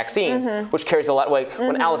skeptical of vaccines, which carries a lot of weight.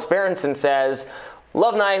 When Alex Berenson says,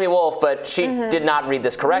 love Naomi Wolf, but she did not read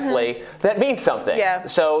this correctly, that means something. Yeah.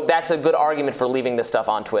 So that's a good argument for leaving this stuff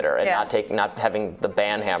on Twitter and not having the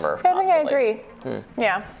ban hammer. I think I agree.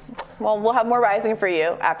 Yeah. Well, we'll have more Rising for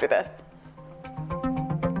you after this.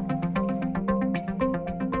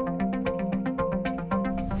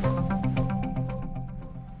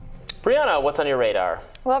 Brianna, what's on your radar?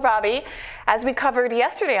 Well, Robbie, as we covered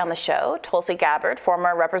yesterday on the show, Tulsi Gabbard,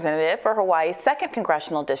 former representative for Hawaii's 2nd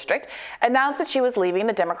Congressional District, announced that she was leaving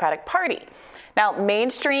the Democratic Party. Now,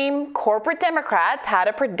 mainstream corporate Democrats had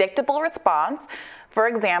a predictable response. For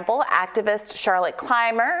example, activist Charlotte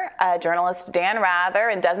Clymer, journalist Dan Rather,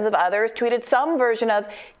 and dozens of others tweeted some version of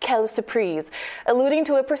quelle surprise, alluding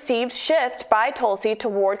to a perceived shift by Tulsi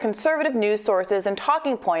toward conservative news sources and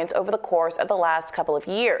talking points over the course of the last couple of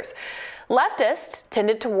years. Leftists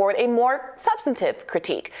tended toward a more substantive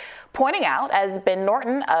critique, pointing out, as Ben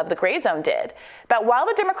Norton of The Gray Zone did, that while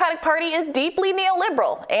the Democratic Party is deeply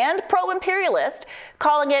neoliberal and pro-imperialist,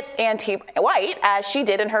 calling it anti-white, as she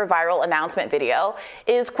did in her viral announcement video,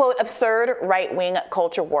 is, quote, absurd right-wing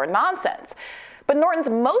culture war nonsense. But Norton's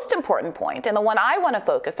most important point, and the one I want to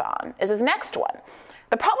focus on, is his next one.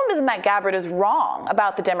 The problem isn't that Gabbard is wrong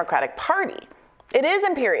about the Democratic Party. It is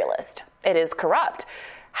imperialist. It is corrupt.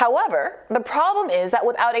 However, the problem is that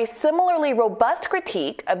without a similarly robust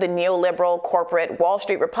critique of the neoliberal corporate Wall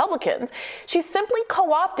Street Republicans, she's simply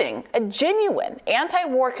co-opting a genuine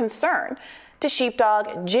anti-war concern to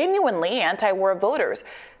sheepdog genuinely anti-war voters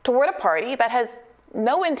toward a party that has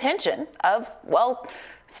no intention of,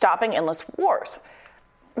 stopping endless wars.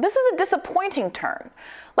 This is a disappointing turn.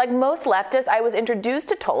 Like most leftists, I was introduced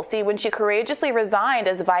to Tulsi when she courageously resigned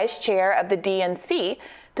as vice chair of the DNC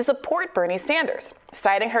to support Bernie Sanders,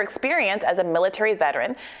 citing her experience as a military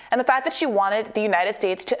veteran and the fact that she wanted the United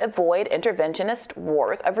States to avoid interventionist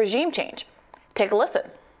wars of regime change. Take a listen.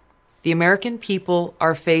 The American people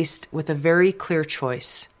are faced with a very clear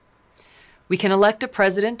choice. We can elect a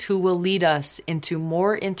president who will lead us into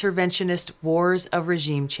more interventionist wars of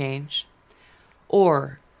regime change,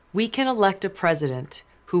 or we can elect a president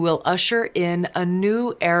who will usher in a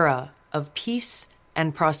new era of peace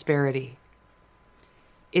and prosperity.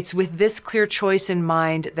 It's with this clear choice in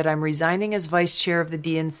mind that I'm resigning as vice chair of the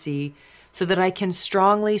DNC so that I can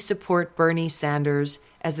strongly support Bernie Sanders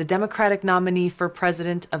as the Democratic nominee for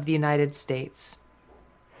President of the United States.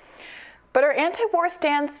 But her anti-war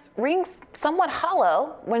stance rings somewhat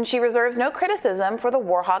hollow when she reserves no criticism for the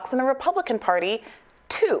war hawks in the Republican Party,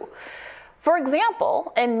 too. For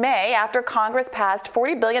example, in May, after Congress passed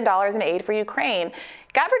 $40 billion in aid for Ukraine,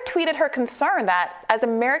 Gabbard tweeted her concern that as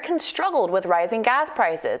Americans struggled with rising gas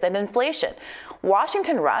prices and inflation,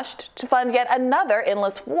 Washington rushed to fund yet another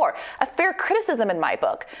endless war, a fair criticism in my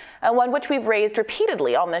book, and one which we've raised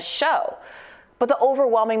repeatedly on this show. But the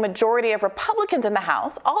overwhelming majority of Republicans in the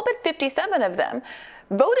House, all but 57 of them,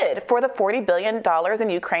 voted for the $40 billion in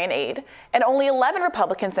Ukraine aid, and only 11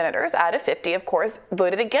 Republican senators out of 50, of course,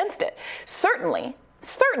 voted against it. Certainly,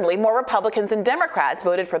 Certainly, more Republicans than Democrats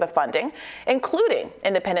voted for the funding, including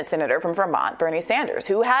independent senator from Vermont, Bernie Sanders,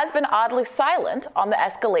 who has been oddly silent on the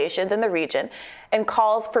escalations in the region and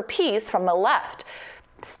calls for peace from the left.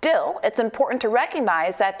 Still, it's important to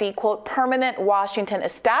recognize that the, quote, permanent Washington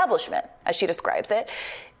establishment, as she describes it,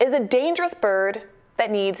 is a dangerous bird that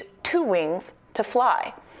needs two wings to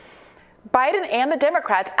fly. Biden and the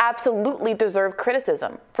Democrats absolutely deserve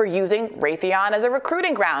criticism for using Raytheon as a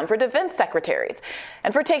recruiting ground for defense secretaries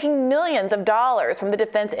and for taking millions of dollars from the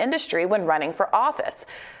defense industry when running for office.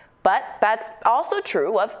 But that's also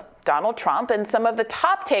true of Donald Trump, and some of the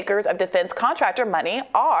top takers of defense contractor money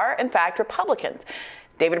are, in fact, Republicans.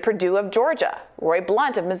 David Perdue of Georgia, Roy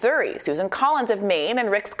Blunt of Missouri, Susan Collins of Maine,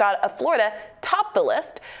 and Rick Scott of Florida top the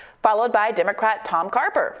list, followed by Democrat Tom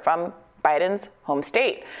Carper from Biden's home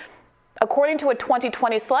state. According to a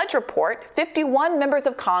 2020 Sledge report, 51 members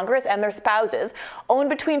of Congress and their spouses own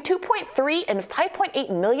between $2.3 and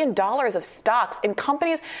 $5.8 million of stocks in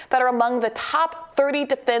companies that are among the top 30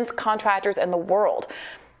 defense contractors in the world.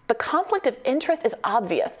 The conflict of interest is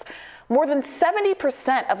obvious. More than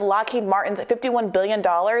 70% of Lockheed Martin's $51 billion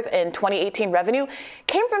in 2018 revenue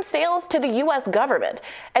came from sales to the U.S. government,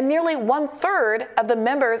 and nearly 1/3 of the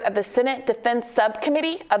members of the Senate Defense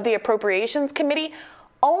Subcommittee of the Appropriations Committee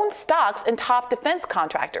own stocks in top defense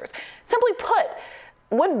contractors. Simply put,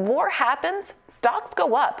 when war happens, stocks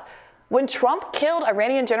go up. When Trump killed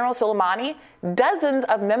Iranian General Soleimani, dozens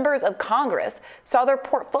of members of Congress saw their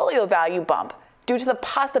portfolio value bump due to the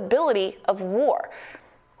possibility of war.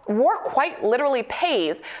 War quite literally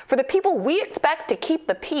pays for the people we expect to keep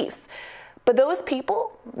the peace. But those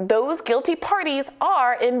people, those guilty parties,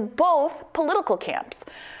 are in both political camps.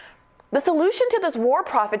 The solution to this war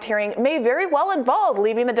profiteering may very well involve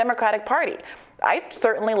leaving the Democratic Party. I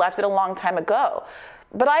certainly left it a long time ago.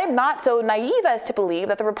 But I am not so naive as to believe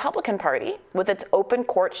that the Republican Party, with its open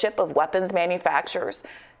courtship of weapons manufacturers,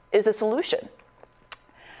 is the solution.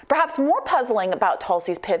 Perhaps more puzzling about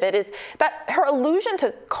Tulsi's pivot is that her allusion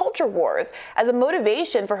to culture wars as a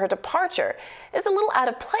motivation for her departure is a little out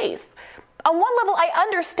of place. On one level, I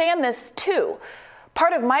understand this too.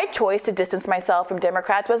 Part of my choice to distance myself from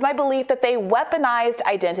Democrats was my belief that they weaponized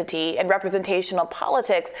identity and representational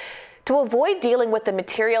politics to avoid dealing with the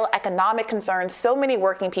material economic concerns so many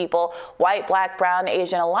working people, white, black, brown,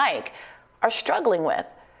 Asian alike, are struggling with.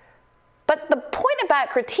 But the point of that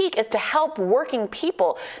critique is to help working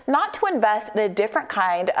people, not to invest in a different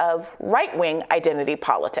kind of right-wing identity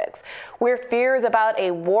politics, where fears about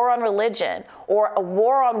a war on religion or a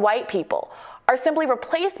war on white people are simply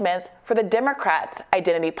replacements for the Democrats'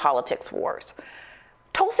 identity politics wars.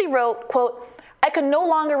 Tulsi wrote, quote, "I can no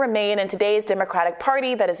longer remain in today's Democratic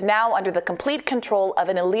Party that is now under the complete control of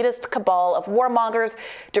an elitist cabal of warmongers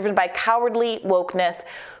driven by cowardly wokeness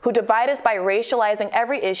who divide us by racializing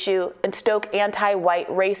every issue and stoke anti-white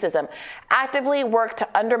racism, actively work to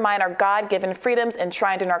undermine our God-given freedoms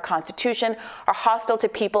enshrined in our Constitution, are hostile to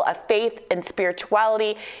people of faith and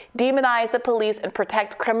spirituality, demonize the police and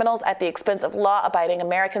protect criminals at the expense of law-abiding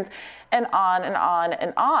Americans," and on and on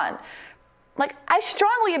and on. I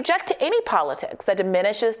strongly object to any politics that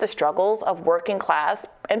diminishes the struggles of working class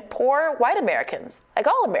and poor white Americans, like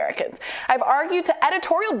all Americans. I've argued to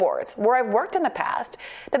editorial boards where I've worked in the past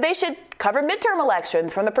that they should cover midterm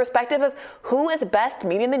elections from the perspective of who is best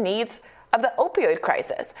meeting the needs of the opioid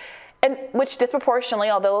crisis, and which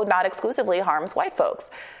disproportionately, although not exclusively, harms white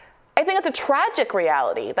folks. I think it's a tragic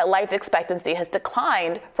reality that life expectancy has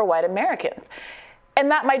declined for white Americans,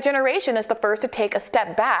 and that my generation is the first to take a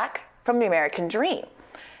step back from the American dream.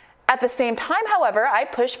 At the same time, however, I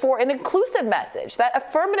push for an inclusive message that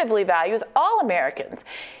affirmatively values all Americans,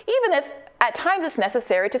 even if at times it's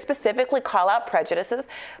necessary to specifically call out prejudices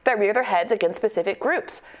that rear their heads against specific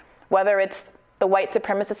groups, whether it's the white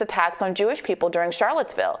supremacist attacks on Jewish people during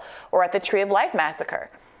Charlottesville or at the Tree of Life massacre,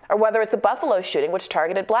 or whether it's the Buffalo shooting which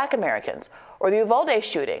targeted Black Americans, or the Uvalde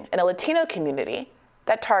shooting in a Latino community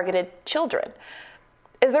that targeted children.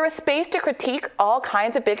 Is there a space to critique all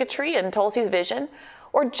kinds of bigotry in Tulsi's vision,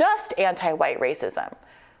 or just anti-white racism?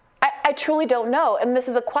 I truly don't know, and this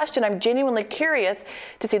is a question I'm genuinely curious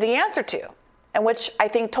to see the answer to, and which I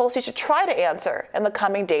think Tulsi should try to answer in the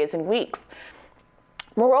coming days and weeks.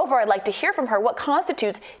 Moreover, I'd like to hear from her what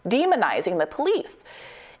constitutes demonizing the police.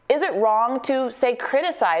 Is it wrong to, say,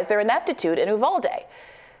 criticize their ineptitude in Uvalde?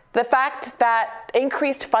 The fact that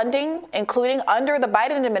increased funding, including under the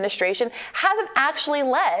Biden administration, hasn't actually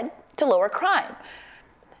led to lower crime.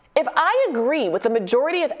 If I agree with the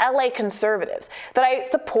majority of LA conservatives that I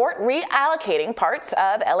support reallocating parts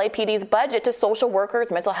of LAPD's budget to social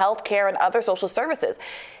workers, mental health care, and other social services,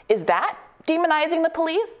 is that demonizing the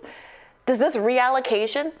police? Does this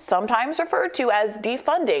reallocation, sometimes referred to as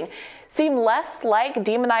defunding, seem less like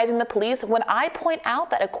demonizing the police when I point out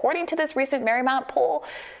that according to this recent Marymount poll,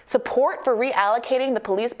 support for reallocating the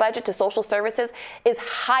police budget to social services is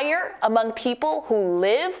higher among people who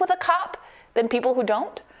live with a cop than people who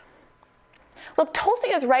don't? Look,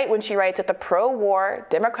 Tulsi is right when she writes that the pro-war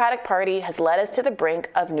Democratic Party has led us to the brink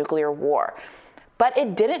of nuclear war. But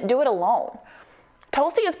it didn't do it alone.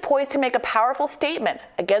 Tulsi is poised to make a powerful statement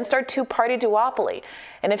against our two-party duopoly.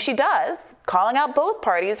 And if she does, calling out both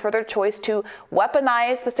parties for their choice to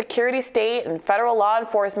weaponize the security state and federal law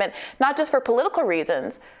enforcement, not just for political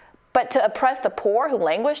reasons, but to oppress the poor who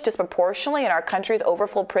languish disproportionately in our country's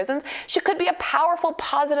overfull prisons, she could be a powerful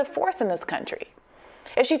positive force in this country.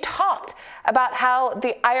 If she talked about how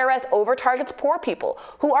the IRS over-targets poor people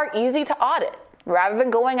who are easy to audit rather than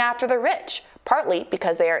going after the rich, partly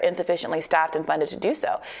because they are insufficiently staffed and funded to do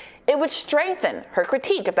so, it would strengthen her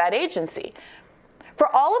critique of that agency.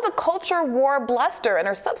 For all of the culture war bluster in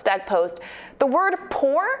her Substack post, the word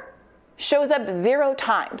poor shows up 0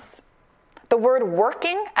 times. The word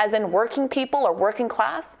working, as in working people or working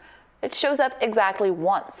class, it shows up exactly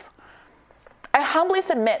once. I humbly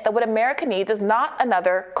submit that what America needs is not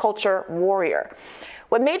another culture warrior.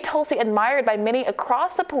 What made Tulsi admired by many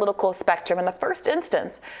across the political spectrum in the first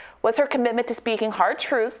instance was her commitment to speaking hard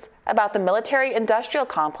truths about the military-industrial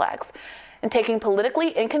complex and taking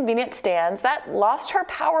politically inconvenient stands that lost her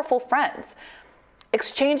powerful friends.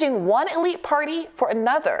 Exchanging one elite party for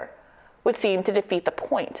another would seem to defeat the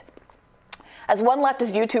point. As one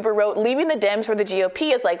leftist YouTuber wrote, leaving the Dems for the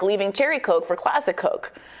GOP is like leaving Cherry Coke for Classic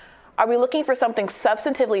Coke. Are we looking for something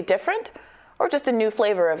substantively different or just a new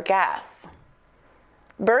flavor of gas?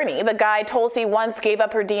 Bernie, the guy Tulsi once gave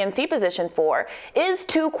up her DNC position for, is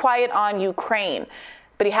too quiet on Ukraine,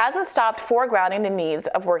 but he hasn't stopped foregrounding the needs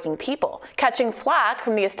of working people, catching flack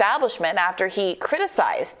from the establishment after he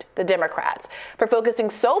criticized the Democrats for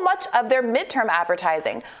focusing so much of their midterm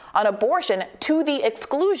advertising on abortion to the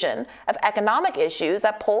exclusion of economic issues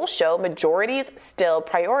that polls show majorities still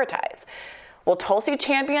prioritize. Will Tulsi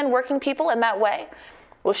champion working people in that way?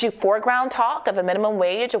 Will she foreground talk of a minimum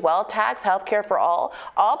wage, a wealth tax, health care for all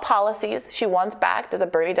policies she once backed as a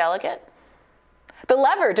Bernie delegate? The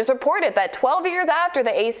Lever just reported that 12 years after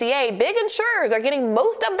the ACA, big insurers are getting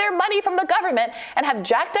most of their money from the government and have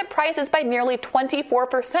jacked up prices by nearly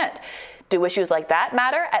 24%. Do issues like that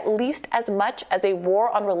matter at least as much as a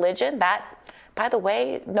war on religion that, by the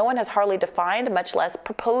way, no one has hardly defined, much less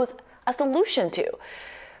proposed a solution to?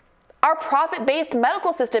 Our profit-based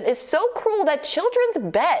medical system is so cruel that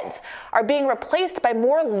children's beds are being replaced by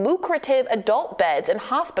more lucrative adult beds in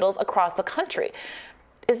hospitals across the country.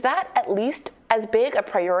 Is that at least as big a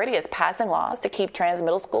priority as passing laws to keep trans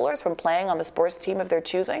middle schoolers from playing on the sports team of their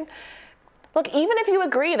choosing? Look, even if you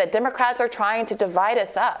agree that Democrats are trying to divide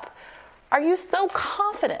us up, are you so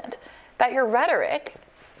confident that your rhetoric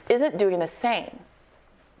isn't doing the same?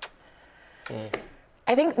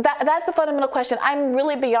 I think that's the fundamental question. I'm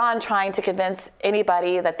really beyond trying to convince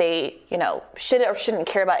anybody that they, should or shouldn't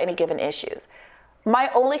care about any given issues. My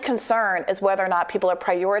only concern is whether or not people are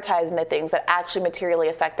prioritizing the things that actually materially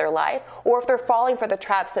affect their life, or if they're falling for the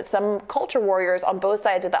traps that some culture warriors on both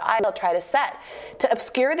sides of the aisle try to set to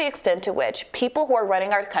obscure the extent to which people who are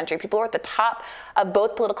running our country, people who are at the top of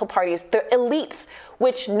both political parties, the elites,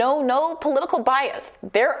 which know no political bias,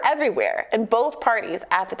 they're everywhere in both parties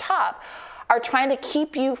at the top, are trying to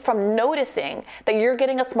keep you from noticing that you're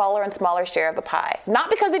getting a smaller and smaller share of the pie. Not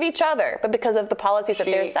because of each other, but because of the policies that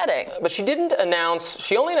they're setting. But she didn't announce,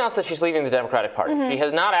 she only announced that she's leaving the Democratic Party. Mm-hmm. She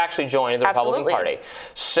has not actually joined the Republican Party.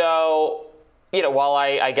 So, while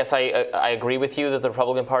I guess I agree with you that the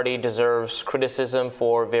Republican Party deserves criticism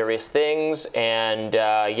for various things and,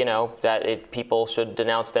 that people should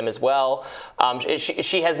denounce them as well,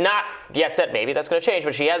 she has not yet said, maybe that's going to change,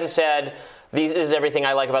 but she hasn't said, this is everything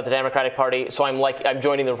I like about the Democratic Party, so I'm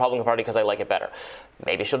joining the Republican Party because I like it better.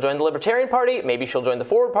 Maybe she'll join the Libertarian Party, maybe she'll join the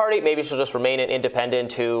Forward Party, maybe she'll just remain an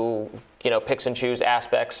independent who, picks and chooses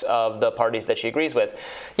aspects of the parties that she agrees with.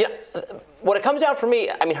 What it comes down for me,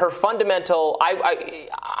 her fundamental,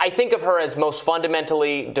 I think of her as most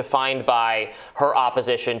fundamentally defined by her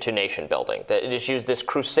opposition to nation building. That she was this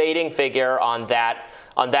crusading figure on that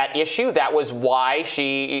issue. That was why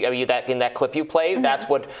that in that clip you played, mm-hmm. that's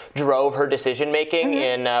what drove her decision making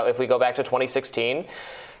mm-hmm. in if we go back to 2016.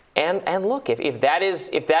 And look, if that is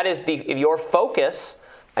your focus,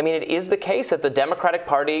 it is the case that the Democratic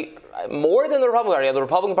Party, more than the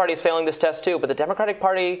Republican Party is failing this test too, but the Democratic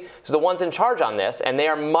Party is the ones in charge on this, and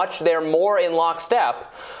they're more in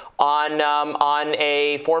lockstep on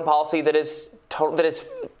a foreign policy that is that is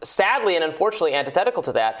sadly and unfortunately antithetical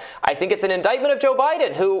to that. I think it's an indictment of Joe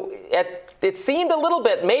Biden, who it seemed a little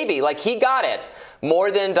bit maybe like he got it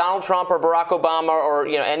more than Donald Trump or Barack Obama or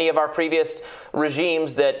any of our previous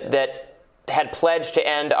regimes that had pledged to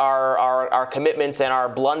end our commitments and our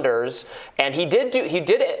blunders, and he did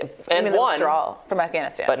it and won. Withdrawal from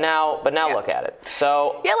Afghanistan. But now look at it.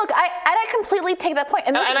 So look, I completely take that point,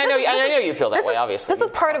 and I know you feel that way. Obviously, this is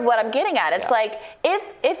part of what I'm getting at. It's like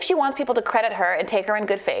if she wants people to credit her and take her in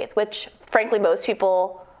good faith, which frankly most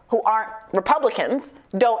people who aren't Republicans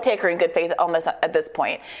don't take her in good faith on this at this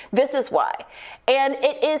point. This is why, and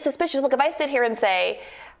it is suspicious. Look, if I sit here and say,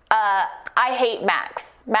 I hate Macs.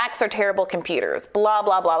 Macs are terrible computers. Blah,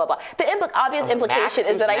 blah, blah, blah, blah. The obvious implication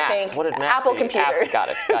is that I think Apple computers. Got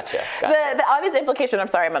it. Gotcha. The obvious implication, I'm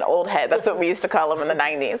sorry, I'm an old head. That's what we used to call them in the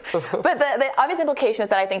 90s. But the obvious implication is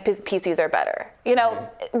that I think PCs are better.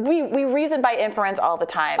 We reason by inference all the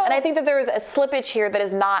time. And I think that there is a slippage here that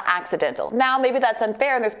is not accidental. Now, maybe that's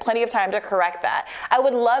unfair, and there's plenty of time to correct that. I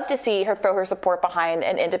would love to see her throw her support behind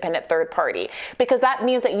an independent third party, because that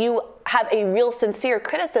means that you have a real sincere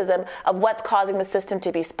criticism of what's causing the system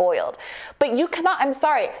to be spoiled. But you cannot, I'm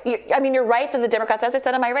sorry, you're right that the Democrats, as I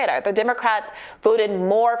said on my radar, the Democrats voted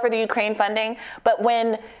more for the Ukraine funding, but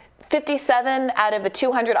when 57 out of the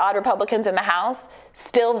 200 odd Republicans in the House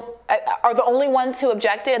still are the only ones who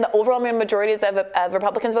objected, and the overwhelming majorities of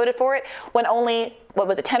Republicans voted for it, when only,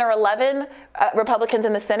 10 or 11 Republicans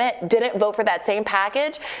in the Senate didn't vote for that same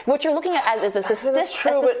package. What you're looking at is a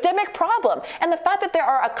systemic problem. And the fact that there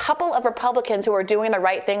are a couple of Republicans who are doing the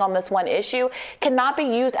right thing on this one issue cannot be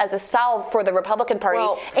used as a salve for the Republican Party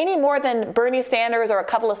any more than Bernie Sanders or a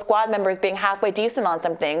couple of squad members being halfway decent on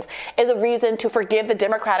some things is a reason to forgive the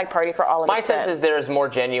Democratic Party for all of it. My sense is there is more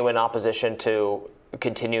genuine opposition to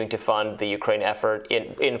continuing to fund the Ukraine effort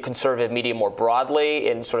in conservative media more broadly,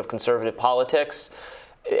 in sort of conservative politics,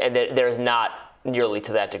 and there is not nearly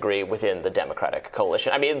to that degree within the Democratic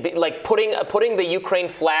coalition. I mean, like putting the Ukraine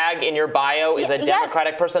flag in your bio is a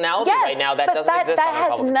Democratic personality right now. That doesn't exist on the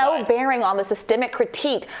Republican side. That has no bearing on the systemic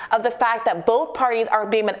critique of the fact that both parties are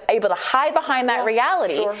being able to hide behind that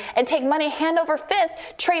reality and take money hand over fist,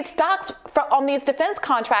 trade stocks on these defense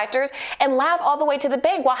contractors, and laugh all the way to the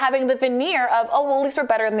bank while having the veneer of, at least we're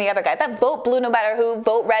better than the other guy. That vote blue no matter who,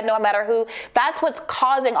 vote red no matter who. That's what's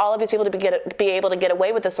causing all of these people to be able to get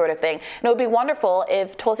away with this sort of thing. And it would be wonderful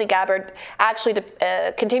if Tulsi Gabbard actually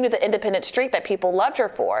continued the independent streak that people loved her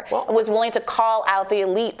for, and was willing to call out the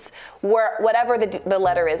elites, whatever the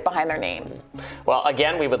letter is behind their name. Well,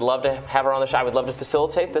 again, we would love to have her on the show. I would love to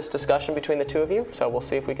facilitate this discussion between the two of you, so we'll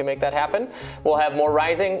see if we can make that happen. We'll have more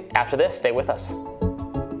Rising after this. Stay with us.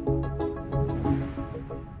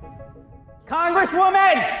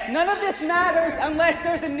 Congresswoman, none of this matters unless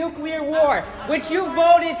there's a nuclear war, which you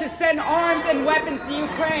voted to send arms and weapons to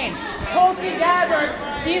Ukraine. Tulsi Gabbard,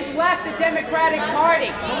 she's left the Democratic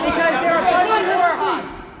Party because they're a bunch of war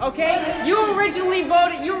hawks, okay? You originally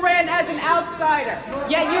voted, you ran as an outsider,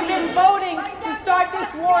 yet you've been voting to start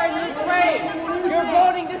this war in Ukraine. You're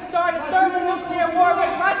voting to start a thermonuclear war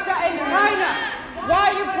with Russia and China.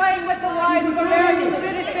 Why are you playing with the lives of American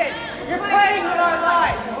citizens? You're playing with our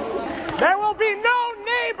lives. There will be no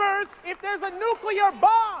neighbors if there's a nuclear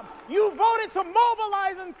bomb. You voted to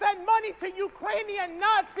mobilize and send money to Ukrainian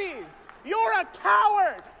Nazis. You're a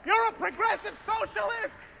coward. You're a progressive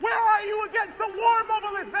socialist. Where are you against the war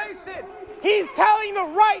mobilization? He's telling the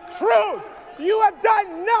right truth. You have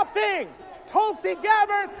done nothing. Tulsi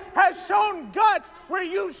Gabbard has shown guts where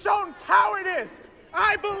you've shown cowardice.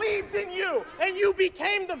 I believed in you, and you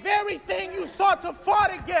became the very thing you sought to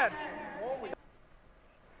fight against.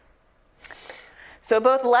 So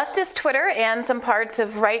both leftist Twitter and some parts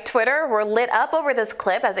of right Twitter were lit up over this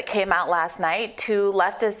clip as it came out last night. Two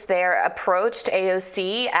leftists there approached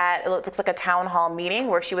AOC at, it looks like a town hall meeting,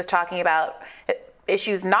 where she was talking about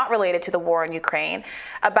issues not related to the war in Ukraine,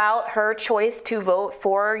 about her choice to vote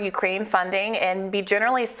for Ukraine funding and be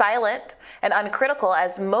generally silent and uncritical,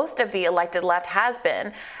 as most of the elected left has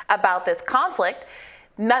been, about this conflict.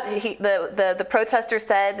 The protester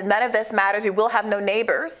said, none of this matters. We will have no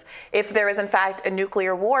neighbors if there is, in fact, a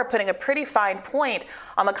nuclear war, putting a pretty fine point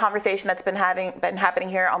on the conversation that's been happening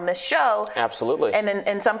here on this show. Absolutely. And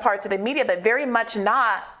in some parts of the media, but very much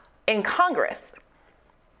not in Congress.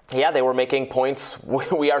 Yeah, they were making points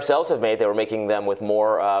we ourselves have made. They were making them with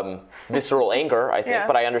more visceral anger, I think,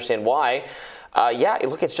 but I understand why.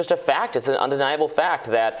 Look, it's just a fact. It's an undeniable fact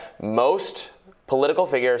that most political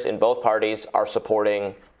figures in both parties are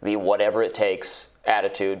supporting the whatever it takes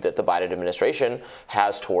attitude that the Biden administration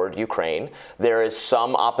has toward Ukraine. There is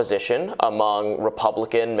some opposition among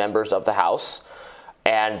Republican members of the House.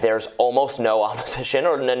 and there's almost no opposition,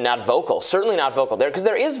 or not vocal, certainly not vocal there, because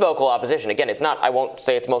there is vocal opposition. Again, it's not, I won't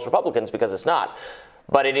say it's most Republicans, because it's not,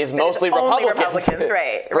 but it is mostly Republicans.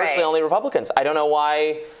 Right. Virtually only Republicans. I don't know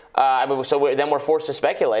why. Then we're forced to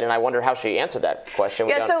speculate, and I wonder how she answered that question.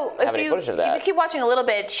 We don't have any footage of that. If you keep watching a little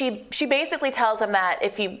bit, she basically tells him that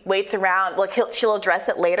if he waits around, she'll address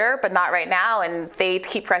it later, but not right now. And they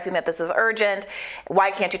keep pressing that this is urgent.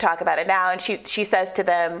 Why can't you talk about it now? And she says to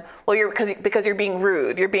them, well, because you're being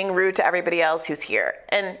rude. You're being rude to everybody else who's here.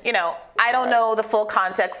 And I don't know the full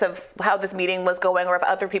context of how this meeting was going, or if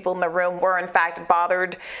other people in the room were in fact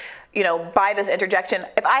bothered by this interjection.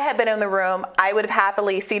 If I had been in the room, I would have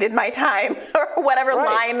happily ceded my time or whatever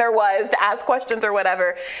line there was to ask questions or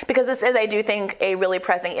whatever, because this is, I do think, a really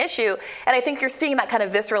pressing issue. And I think you're seeing that kind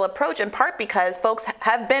of visceral approach in part because folks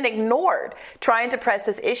have been ignored trying to press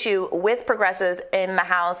this issue with progressives in the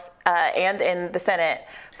House and in the Senate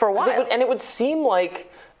for a while. And it would seem like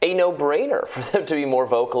a no-brainer for them to be more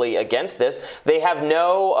vocally against this. They have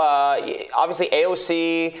no, obviously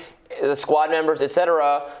AOC, the squad members,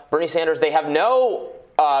 etc., Bernie Sanders, they have no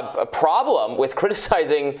problem with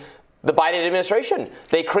criticizing the Biden administration.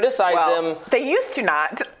 They criticize them. They used to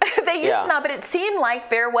not. They used to not, but it seemed like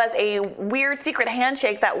there was a weird secret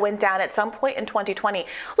handshake that went down at some point in 2020.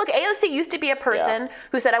 Look, AOC used to be a person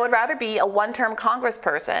who said, I would rather be a one-term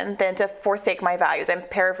congressperson than to forsake my values. I'm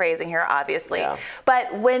paraphrasing here, obviously. Yeah.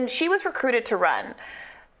 But when she was recruited to run,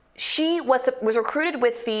 she was recruited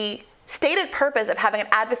with the stated purpose of having an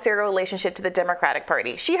adversarial relationship to the Democratic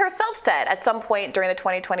Party. She herself said at some point during the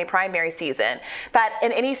 2020 primary season that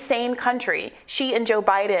in any sane country, she and Joe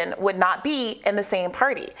Biden would not be in the same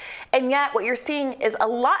party. And yet what you're seeing is a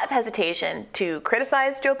lot of hesitation to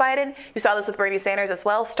criticize Joe Biden. You saw this with Bernie Sanders as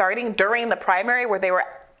well, starting during the primary where they were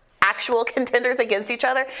actual contenders against each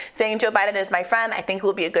other, saying Joe Biden is my friend. I think he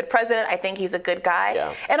will be a good president. I think he's a good guy.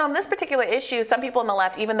 Yeah. And on this particular issue, some people on the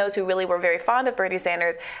left, even those who really were very fond of Bernie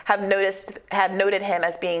Sanders, have noted him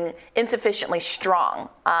as being insufficiently strong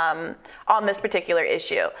on this particular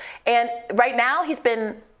issue. And right now, he's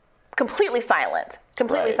been completely silent.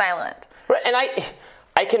 Silent. Right. And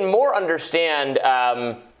I can more understand,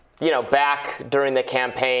 back during the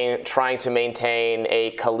campaign, trying to maintain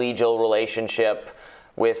a collegial relationship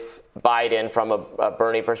with Biden from a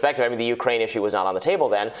Bernie perspective. I mean, the Ukraine issue was not on the table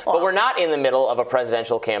then, but we're not in the middle of a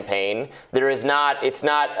presidential campaign. It's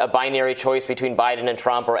not a binary choice between Biden and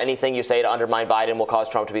Trump, or anything you say to undermine Biden will cause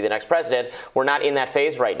Trump to be the next president. We're not in that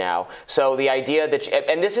phase right now. So the idea that,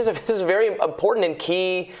 and this is a very important and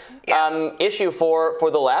key issue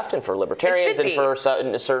for the left and for libertarians and for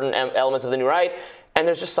certain elements of the new right, and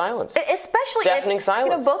there's just silence. Especially deafening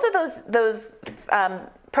silence. Both of those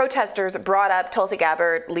protesters brought up Tulsi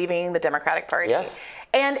Gabbard leaving the Democratic Party. Yes.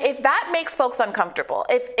 And if that makes folks uncomfortable,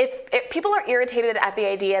 if people are irritated at the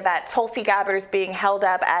idea that Tulsi Gabbard is being held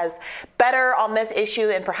up as better on this issue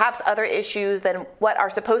and perhaps other issues than what are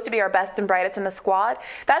supposed to be our best and brightest in the squad,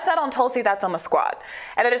 that's not on Tulsi, that's on the squad.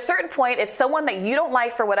 And at a certain point, if someone that you don't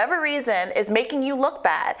like for whatever reason is making you look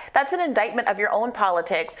bad, that's an indictment of your own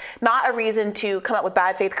politics, not a reason to come up with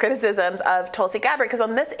bad faith criticisms of Tulsi Gabbard. Because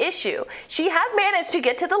on this issue, she has managed to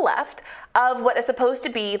get to the left of what is supposed to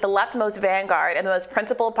be the leftmost vanguard and the most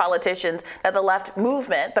principled politicians that the left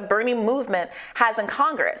movement, the Bernie movement, has in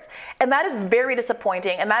Congress. And that is very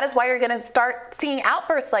disappointing. And that is why you're going to start seeing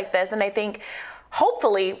outbursts like this. And I think,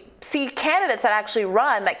 hopefully, see candidates that actually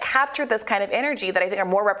run that capture this kind of energy that I think are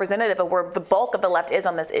more representative of where the bulk of the left is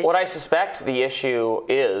on this issue. What I suspect the issue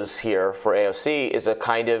is here for AOC is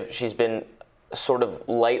she's been sort of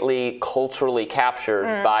lightly culturally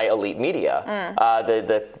captured by elite media.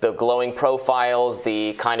 The glowing profiles,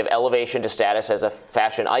 the kind of elevation to status as a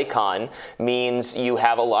fashion icon means you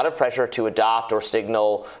have a lot of pressure to adopt or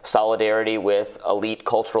signal solidarity with elite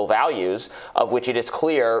cultural values, of which it is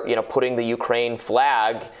clear, putting the Ukraine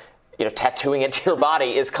flag, tattooing it to your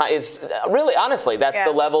body is really, honestly, that's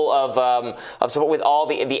the level of support with all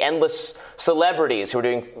the endless celebrities who are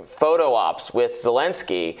doing photo ops with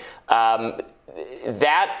Zelensky.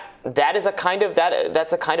 That's a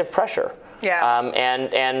kind of pressure. Yeah.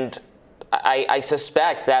 And I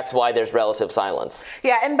suspect that's why there's relative silence.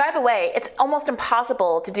 Yeah, and by the way, it's almost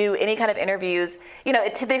impossible to do any kind of interviews, to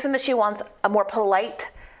the extent that she wants a more polite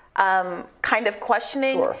kind of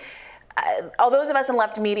questioning. Sure. All those of us in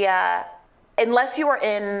left media, unless you are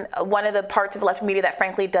in one of the parts of the left media that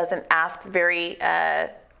frankly doesn't ask very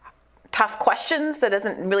tough questions, that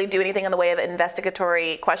doesn't really do anything in the way of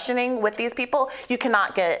investigatory questioning with these people, you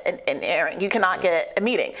cannot get an airing. You cannot get a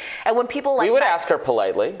meeting. And when people we would ask her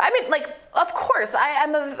politely. I mean, Of course,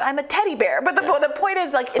 I'm a teddy bear, but the point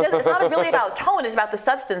is, like, it's not really about tone; it's about the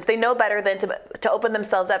substance. They know better than to open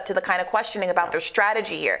themselves up to the kind of questioning about their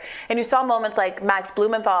strategy here. And you saw moments like Max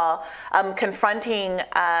Blumenthal confronting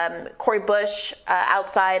Cori Bush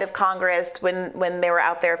outside of Congress when they were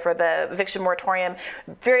out there for the eviction moratorium,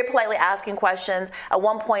 very politely asking questions. At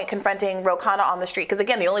one point, confronting Ro Khanna on the street, because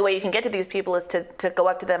again, the only way you can get to these people is to go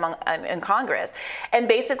up to them in Congress, and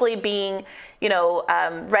basically being,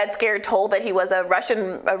 Red Scared told that he was a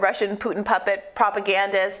Russian Putin puppet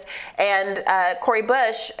propagandist, and Cori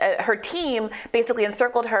Bush, her team, basically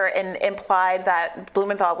encircled her and implied that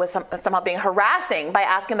Blumenthal was somehow being harassing by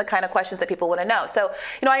asking the kind of questions that people want to know. So,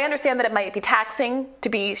 I understand that it might be taxing to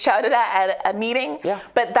be shouted at a meeting,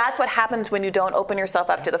 but that's what happens when you don't open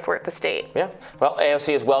yourself up to the fourth estate. Yeah. Well,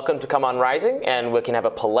 AOC is welcome to come on Rising, and we can have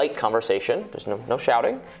a polite conversation. There's no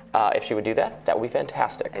shouting. If she would do that, that would be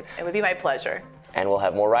fantastic. It would be my pleasure. And we'll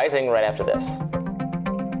have more Rising right after this.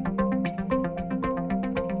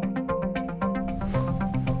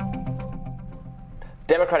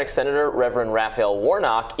 Democratic Senator Reverend Raphael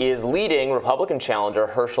Warnock is leading Republican challenger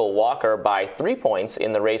Herschel Walker by 3 points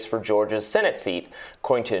in the race for Georgia's Senate seat,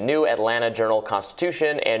 according to a new Atlanta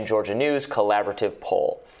Journal-Constitution and Georgia News collaborative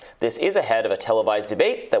poll. This is ahead of a televised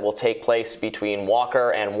debate that will take place between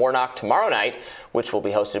Walker and Warnock tomorrow night, which will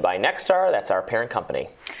be hosted by Nexstar. That's our parent company.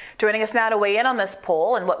 Joining us now to weigh in on this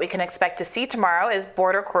poll and what we can expect to see tomorrow is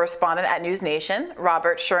border correspondent at News Nation,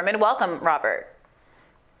 Robert Sherman. Welcome, Robert.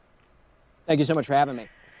 Thank you so much for having me.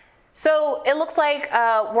 So it looks like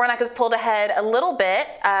Warnock has pulled ahead a little bit.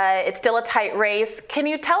 It's still a tight race. Can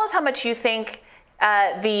you tell us how much you think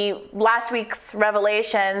the last week's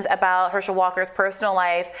revelations about Herschel Walker's personal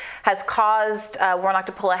life has caused Warnock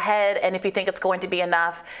to pull ahead, and if you think it's going to be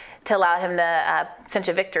enough to allow him to cinch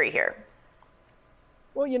a victory here?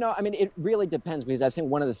 Well, it really depends, because I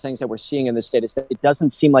think one of the things that we're seeing in this state is that it doesn't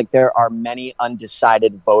seem like there are many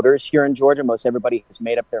undecided voters here in Georgia. Most everybody has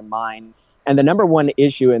made up their mind. And the number one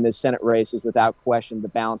issue in this Senate race is, without question, the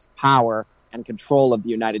balance of power and control of the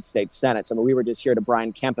United States Senate. So, we were just here at a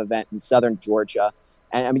Brian Kemp event in southern Georgia.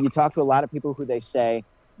 And you talk to a lot of people who they say,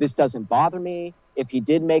 this doesn't bother me. If he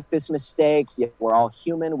did make this mistake, we're all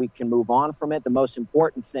human. We can move on from it. The most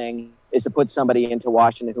important thing is to put somebody into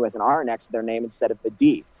Washington who has an R next to their name instead of a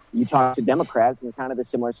D. You talk to Democrats in kind of a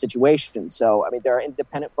similar situation. So, there are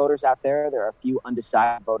independent voters out there. There are a few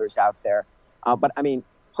undecided voters out there. But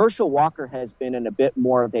Herschel Walker has been in a bit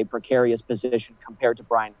more of a precarious position compared to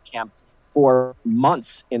Brian Kemp for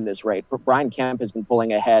months in this race. Brian Kemp has been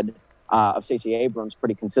pulling ahead of Stacey Abrams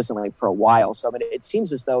pretty consistently for a while. So, it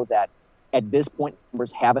seems as though that at this point,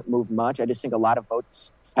 numbers haven't moved much. I just think a lot of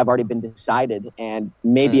votes have already been decided, and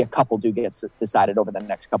maybe a couple do get decided over the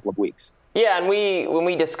next couple of weeks. Yeah, and when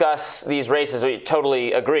we discuss these races, we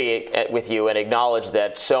totally agree with you and acknowledge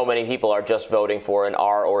that so many people are just voting for an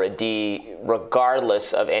R or a D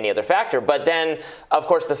regardless of any other factor. But then, of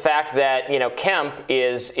course, the fact that, Kemp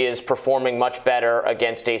is performing much better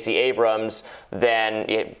against Stacey Abrams than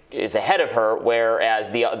is ahead of her, whereas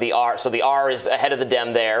the R is ahead of the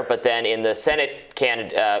Dem there, but then in the Senate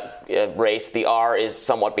candidate race, the R is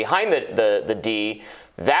somewhat behind the D.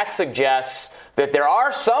 That suggests that there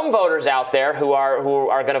are some voters out there who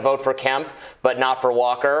are going to vote for Kemp, but not for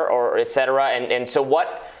Walker, or et cetera. And so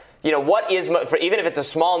what is, for, even if it's a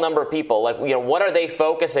small number of people, what are they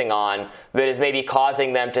focusing on that is maybe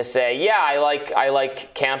causing them to say, yeah, I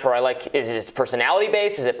like Kemp, or is it personality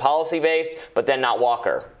based, is it policy based, but then not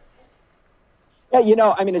Walker? Yeah,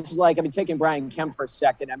 it's like, taking Brian Kemp for a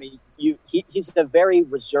second. He's a very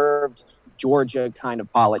reserved Georgia kind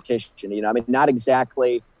of politician. Not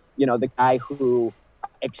exactly, the guy who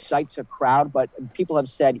excites a crowd, but people have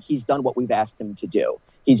said he's done what we've asked him to do.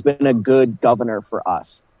 He's been a good governor for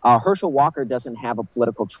us. Herschel Walker doesn't have a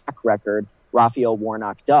political track record. Raphael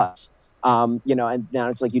Warnock does. And now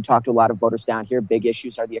it's like you talk to a lot of voters down here. Big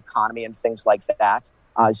issues are the economy and things like that.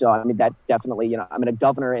 That definitely, a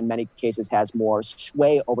governor in many cases has more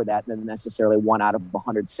sway over that than necessarily 1 out of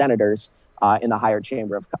 100 senators in the higher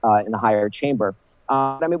chamber.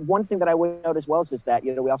 One thing that I would note as well is that,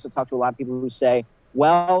 we also talk to a lot of people who say,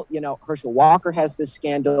 well, Herschel Walker has this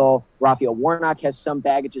scandal, Raphael Warnock has some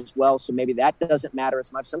baggage as well, so maybe that doesn't matter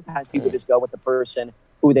as much. Sometimes people just go with the person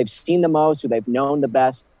who they've seen the most, who they've known the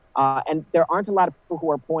best. And there aren't a lot of people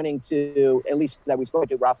who are pointing to, at least that we spoke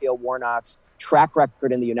to, Raphael Warnock's track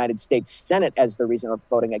record in the United States Senate as the reason of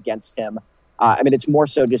voting against him. It's more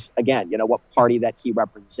so just, again, what party that he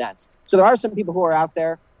represents. So there are some people who are out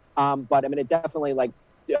there, but it definitely,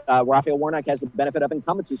 Raphael Warnock has the benefit of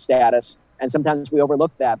incumbency status, and sometimes we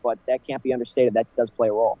overlook that, but that can't be understated. That does play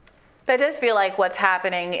a role. That does feel like what's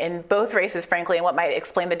happening in both races, frankly, and what might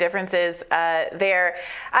explain the differences there.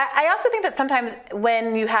 I also think that sometimes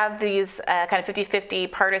when you have these kind of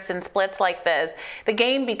 50-50 partisan splits like this, the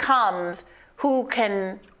game becomes who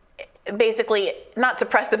can basically not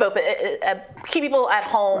suppress the vote, but keep people at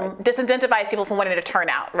home, right. Disincentivize people from wanting to turn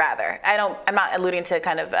out, rather. I'm not alluding to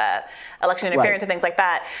kind of election interference right. and things like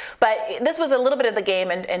that. But this was a little bit of the game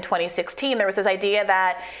in 2016. There was this idea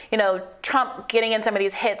that, Trump getting in some of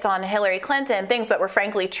these hits on Hillary Clinton, things that were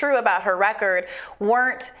frankly true about her record,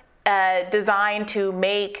 weren't designed to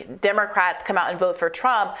make Democrats come out and vote for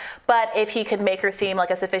Trump, but if he could make her seem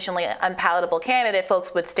like a sufficiently unpalatable candidate,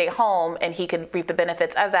 folks would stay home and he could reap the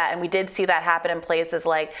benefits of that. And we did see that happen in places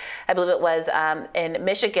like, I believe it was in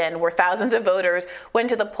Michigan, where thousands of voters went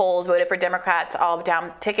to the polls, voted for Democrats all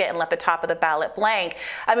down ticket and left the top of the ballot blank.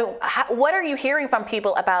 I mean, what are you hearing from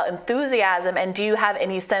people about enthusiasm, and do you have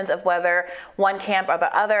any sense of whether one camp or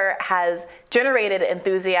the other has generated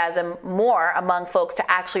enthusiasm more among folks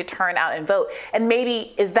to actually turn out and vote? And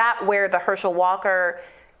maybe is that where the Herschel Walker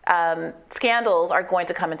scandals are going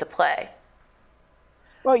to come into play?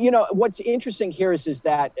 Well, what's interesting here is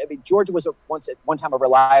that Georgia was at one time a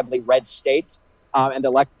reliably red state, and the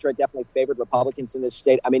electorate definitely favored Republicans in this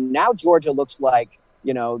state. Now Georgia looks like,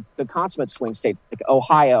 the consummate swing state, like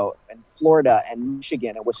Ohio and Florida and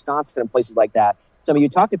Michigan and Wisconsin and places like that. So, you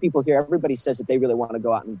talk to people here, everybody says that they really want to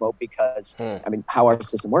go out and vote because, how our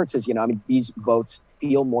system works is, these votes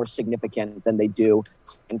feel more significant than they do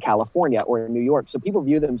in California or in New York. So people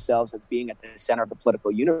view themselves as being at the center of the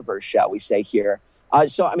political universe, shall we say here. I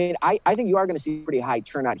think you are going to see pretty high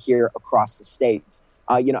turnout here across the state.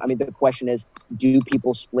 The question is, do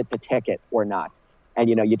people split the ticket or not? And,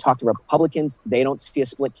 you talk to Republicans, they don't see a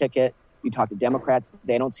split ticket. You talk to Democrats,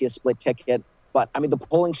 they don't see a split ticket. But, the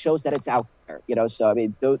polling shows that it's out there, So,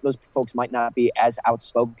 those folks might not be as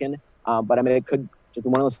outspoken. But, it could just be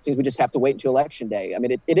one of those things we just have to wait until Election Day.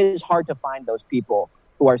 It is hard to find those people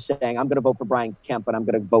who are saying, I'm going to vote for Brian Kemp, but I'm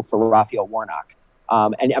going to vote for Raphael Warnock.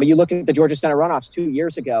 You look at the Georgia Senate runoffs 2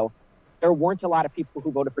 years ago, there weren't a lot of people who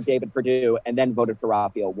voted for David Perdue and then voted for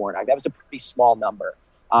Raphael Warnock. That was a pretty small number.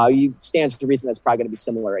 Stands to reason that's probably going to be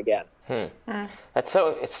similar again. It's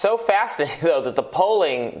so fascinating though that the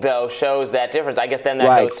polling though shows that difference. I guess then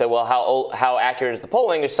that goes to how accurate is the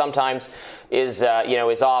polling, which sometimes is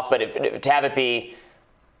off. But to have it be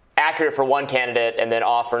accurate for one candidate and then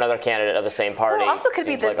off for another candidate of the same party, also could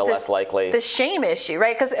seems be like a less likely. The shame issue,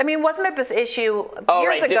 right? Because wasn't there this issue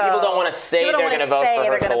years ago? People don't want to say they're going to vote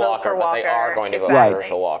for Herschel Walker, but they are going to vote for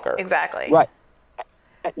Herschel Walker. Exactly. Right.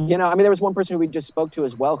 There was one person who we just spoke to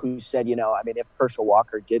as well who said, if Herschel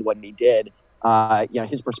Walker did what he did,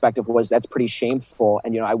 his perspective was that's pretty shameful.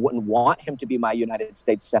 And, I wouldn't want him to be my United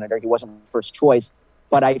States senator. He wasn't my first choice,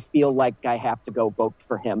 but I feel like I have to go vote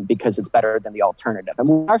for him because it's better than the alternative. And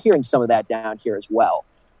we are hearing some of that down here as well.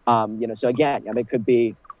 So again, it could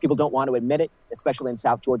be people don't want to admit it, especially in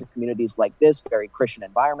South Georgia communities like this, very Christian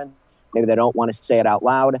environment. Maybe they don't want to say it out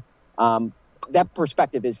loud. That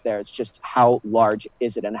perspective is there. It's just how large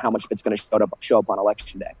is it and how much of it's going to show up on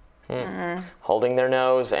Election Day. Holding their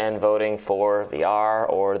nose and voting for the R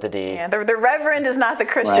or the D. Yeah, the Reverend is not the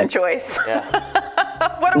Christian choice.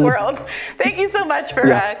 Yeah. What a world. Thank you so much for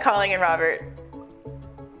calling in, Robert.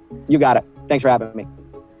 You got it. Thanks for having me.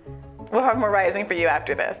 We'll have more Rising for you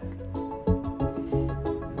after this.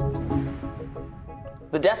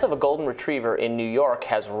 The death of a golden retriever in New York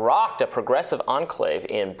has rocked a progressive enclave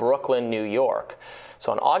in Brooklyn, New York.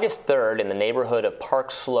 So on August 3rd, in the neighborhood of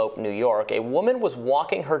Park Slope, New York, a woman was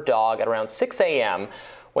walking her dog at around 6 a.m.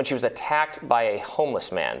 when she was attacked by a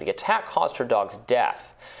homeless man. The attack caused her dog's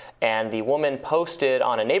death. And the woman posted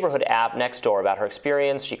on a neighborhood app next door about her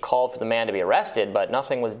experience. She called for the man to be arrested, but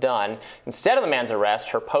nothing was done. Instead of the man's arrest,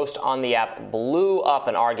 her post on the app blew up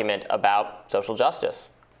an argument about social justice.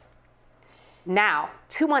 Now,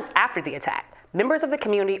 2 months after the attack, members of the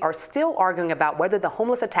community are still arguing about whether the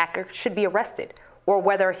homeless attacker should be arrested or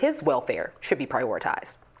whether his welfare should be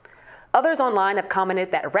prioritized. Others online have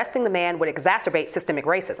commented that arresting the man would exacerbate systemic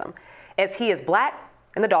racism, as he is black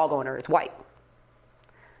and the dog owner is white.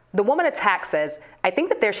 The woman attacked says, I think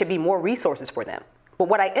that there should be more resources for them, but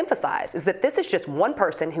what I emphasize is that this is just one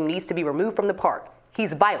person who needs to be removed from the park.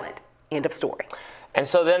 He's violent. End of story. And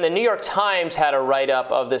so then the New York Times had a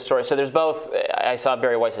write-up of this story. So there's both, I saw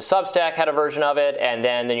Barry Weiss's Substack had a version of it, and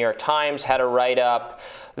then the New York Times had a write-up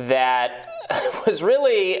that was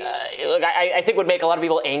really, I think would make a lot of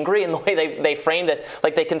people angry in the way they framed this.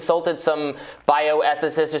 Like they consulted some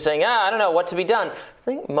bioethicists who are saying, I don't know what to be done. I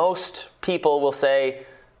think most people will say,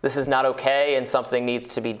 this is not okay and something needs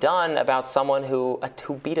to be done about someone who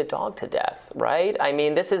beat a dog to death, right? I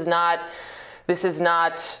mean, this is not,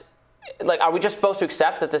 like, are we just supposed to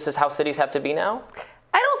accept that this is how cities have to be now?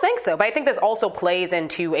 I don't think so, but I think this also plays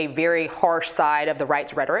into a very harsh side of the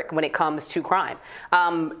right's rhetoric when it comes to crime.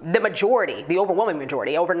 The overwhelming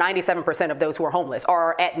majority, over 97% of those who are homeless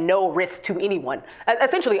are at no risk to anyone,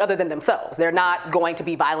 essentially other than themselves. They're not going to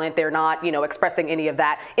be violent. They're not, expressing any of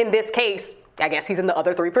that. In this case, I guess he's in the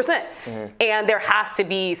other 3%. Mm-hmm. And there has to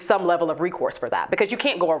be some level of recourse for that, because you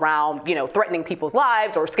can't go around, threatening people's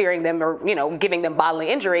lives or scaring them or, giving them bodily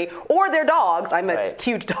injury or their dogs. I'm a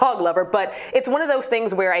huge dog lover, but it's one of those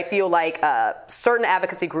things where I feel like certain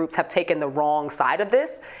advocacy groups have taken the wrong side of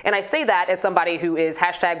this. And I say that as somebody who is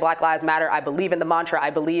 #Black Lives Matter. I believe in the mantra.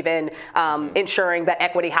 I believe in ensuring that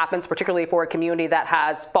equity happens, particularly for a community that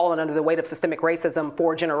has fallen under the weight of systemic racism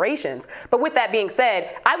for generations. But with that being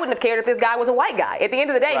said, I wouldn't have cared if this guy was a white guy. At the end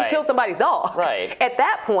of the day, he killed somebody's dog. Right. At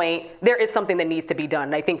that point, there is something that needs to be done.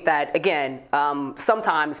 And I think that, again,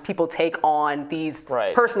 sometimes people take on these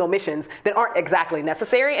personal missions that aren't exactly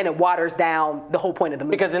necessary, and it waters down the whole point of the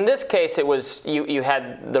movie. Because in this case, it was you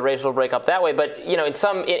had the racial breakup that way, but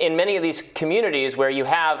in many of these communities where you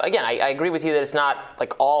have, again, I agree with you that it's not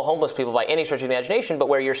like all homeless people by any stretch of the imagination, but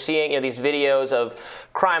where you're seeing these videos of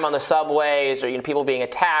crime on the subways or people being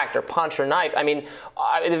attacked or punched or knifed. I mean,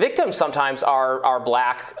 the victims sometimes are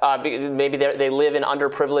black. Maybe they live in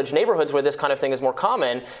underprivileged neighborhoods where this kind of thing is more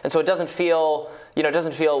common, and so it doesn't feel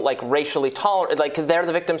like racially tolerant, because they're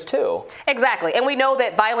the victims too. Exactly, and we know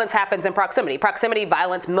that violence happens in proximity. Proximity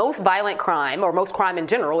violence, most violent crime, or most crime in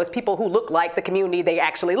general, is people who look like the community they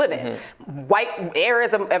actually live in. Mm-hmm. White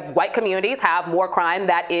areas of white communities have more crime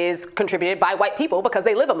that is contributed by white people because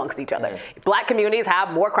they live amongst each other. Mm-hmm. Black communities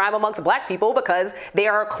have more crime amongst black people because they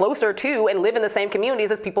are closer to and live in the same communities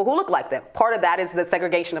as people who look like them. Part of that is the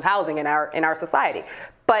segregation of housing in our society.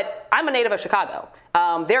 But I'm a native of Chicago.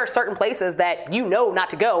 There are certain places that not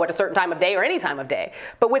to go at a certain time of day or any time of day.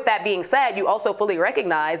 But with that being said, you also fully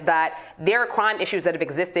recognize that there are crime issues that have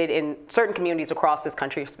existed in certain communities across this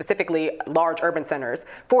country, specifically large urban centers,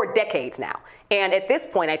 for decades now. And at this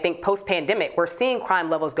point, I think post-pandemic, we're seeing crime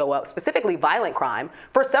levels go up, specifically violent crime,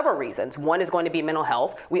 for several reasons. One is going to be mental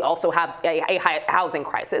health. We also have a housing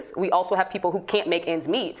crisis. We also have people who can't make ends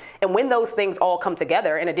meet. And when those things all come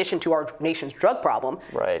together, in addition to our nation's drug problem,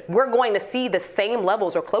 we're going to see the same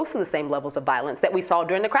levels or close to the same levels of violence that we saw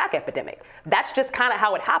during the crack epidemic. That's just kind of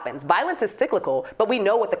how it happens. Violence is cyclical, but we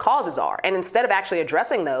know what the causes are. And instead of actually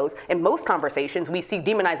addressing those, in most conversations, we see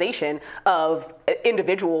demonization of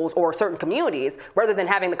individuals or certain communities rather than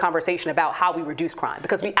having the conversation about how we reduce crime,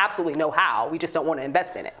 because we absolutely know how. We just don't want to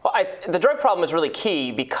invest in it. Well, the drug problem is really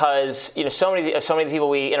key because so many of the people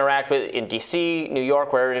we interact with in D.C., New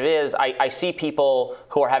York, wherever it is, I see people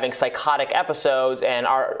who are having psychotic episodes and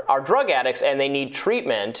are drug addicts and they need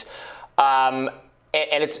treatment, and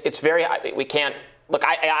it's very we can't. Look,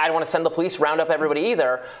 I don't want to send the police round up everybody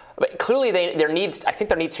either, but clearly there needs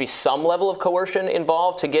to be some level of coercion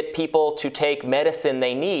involved to get people to take medicine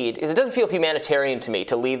they need. It doesn't feel humanitarian to me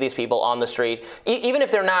to leave these people on the street, even if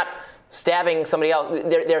they're not stabbing somebody else.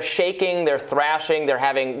 They're shaking, they're thrashing, they're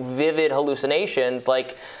having vivid hallucinations.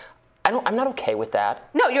 Like, I'm not okay with that.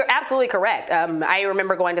 No, you're absolutely correct. I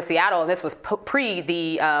remember going to Seattle, and this was pre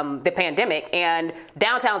the pandemic. And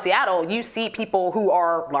downtown Seattle, you see people who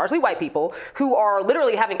are largely white people who are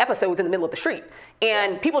literally having episodes in the middle of the street.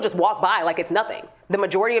 And people just walk by like it's nothing. The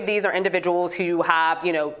majority of these are individuals who have,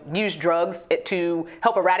 used drugs to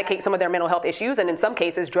help eradicate some of their mental health issues. And in some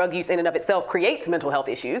cases, drug use in and of itself creates mental health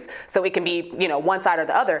issues. So it can be, one side or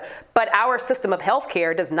the other. But our system of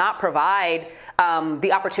healthcare does not provide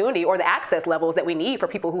the opportunity or the access levels that we need for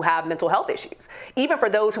people who have mental health issues. Even for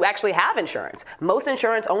those who actually have insurance. Most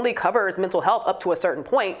insurance only covers mental health up to a certain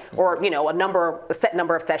point, or, a set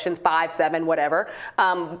number of sessions, 5, 7, whatever.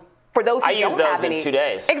 For those who don't have any, in 2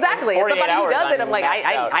 days. Exactly. As somebody who does it, I'm like,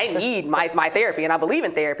 I need my therapy, and I believe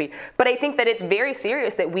in therapy. But I think that it's very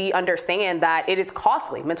serious that we understand that it is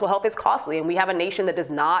costly. Mental health is costly, and we have a nation that does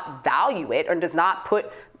not value it or does not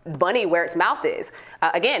put money where its mouth is.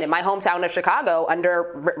 Again, in my hometown of Chicago,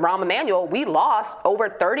 under Rahm Emanuel, we lost over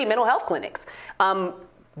 30 mental health clinics.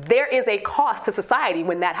 There is a cost to society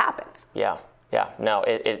when that happens. Yeah. No.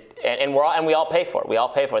 And we all pay for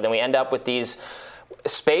it. Then we end up with these.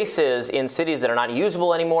 spaces in cities that are not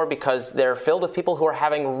usable anymore because they're filled with people who are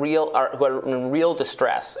who are in real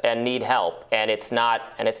distress and need help, and it's not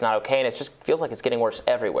okay, and it just feels like it's getting worse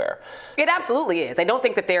everywhere. It absolutely is. I don't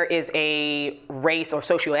think that there is a race or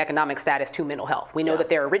socioeconomic status to mental health. We know that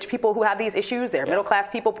there are rich people who have these issues. There are middle class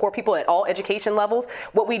people, poor people at all education levels.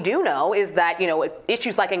 What we do know is that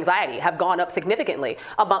issues like anxiety have gone up significantly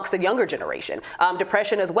amongst the younger generation.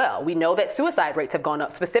 Depression as well. We know that suicide rates have gone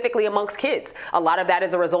up, specifically amongst kids. A lot of that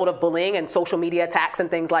is a result of bullying and social media attacks and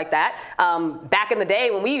things like that. Back in the day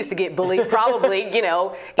when we used to get bullied, probably,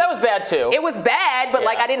 that was bad too. It was bad, but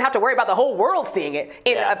I didn't have to worry about the whole world seeing it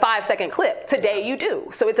in a 5-second clip. Today you do.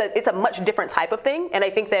 So it's a much different type of thing. And I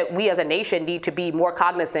think that we as a nation need to be more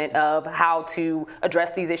cognizant of how to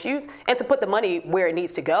address these issues and to put the money where it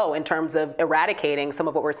needs to go in terms of eradicating some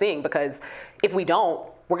of what we're seeing. Because if we don't,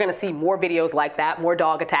 we're going to see more videos like that, more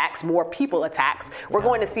dog attacks, more people attacks. We're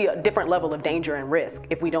going to see a different level of danger and risk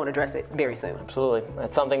if we don't address it very soon. Absolutely.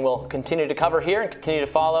 That's something we'll continue to cover here and continue to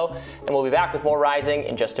follow. And we'll be back with more Rising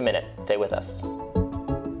in just a minute. Stay with us.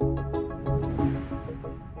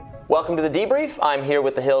 Welcome to The Debrief. I'm here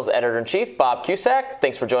with The Hill's editor-in-chief, Bob Cusack.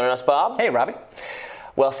 Thanks for joining us, Bob. Hey, Robbie.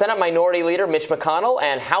 Well, Senate Minority Leader Mitch McConnell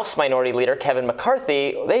and House Minority Leader Kevin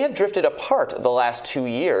McCarthy, they have drifted apart the last 2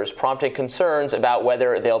 years, prompting concerns about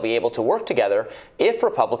whether they'll be able to work together if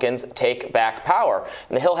Republicans take back power.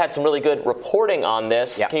 And the Hill had some really good reporting on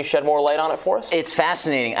this. Yep. Can you shed more light on it for us? It's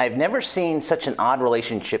fascinating. I've never seen such an odd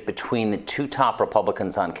relationship between the two top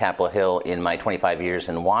Republicans on Capitol Hill in my 25 years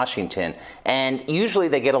in Washington. And usually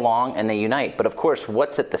they get along and they unite. But of course,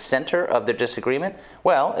 what's at the center of their disagreement?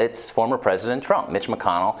 Well, it's former President Trump. Mitch McConnell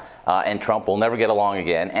and Trump will never get along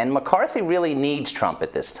again. And McCarthy really needs Trump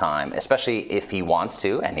at this time, especially if he wants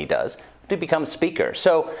to, and he does, to become Speaker.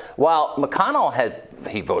 So while McConnell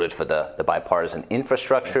he voted for the bipartisan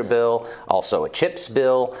infrastructure bill, also a CHIPS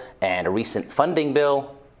bill, and a recent funding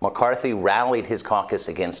bill, McCarthy rallied his caucus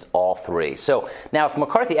against all three. So now if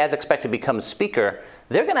McCarthy, as expected, becomes Speaker,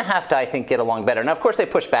 they're going to have to, I think, get along better. Now, of course, they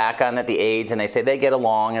push back on the aides, and they say they get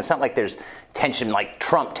along. And it's not like there's tension, like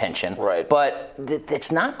Trump tension. Right. But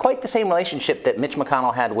it's not quite the same relationship that Mitch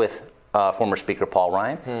McConnell had with former Speaker Paul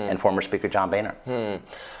Ryan and former Speaker John Boehner.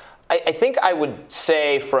 I think I would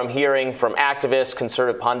say from hearing from activists,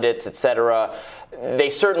 conservative pundits, et cetera, they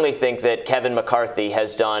certainly think that Kevin McCarthy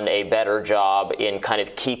has done a better job in kind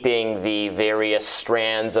of keeping the various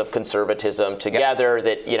strands of conservatism together.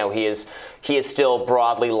 Yep. That he is still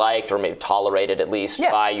broadly liked, or maybe tolerated at least,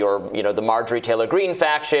 by the Marjorie Taylor Greene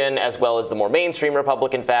faction as well as the more mainstream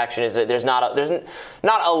Republican faction. Is that there's not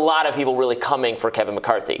a lot of people really coming for Kevin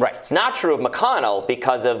McCarthy. Right. It's not true of McConnell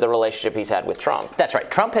because of the relationship he's had with Trump. That's right.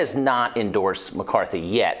 Trump has not endorsed McCarthy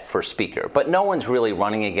yet for Speaker, but no one's really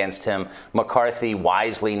running against him. McCarthy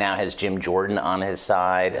wisely now has Jim Jordan on his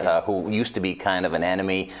side, who used to be kind of an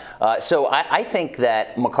enemy. So I think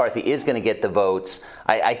that McCarthy is going to get the votes.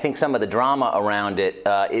 I think some of the drama around it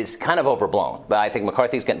is kind of overblown, but I think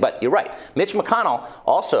McCarthy's going to. But you're right. Mitch McConnell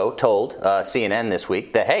also told CNN this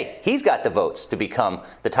week that, hey, he's got the votes to become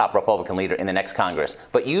the top Republican leader in the next Congress.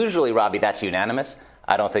 But usually, Robbie, that's unanimous.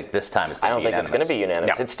 I don't think this time it's going to be unanimous. I don't think it's going to be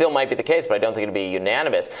unanimous. No. It still might be the case, but I don't think it'll be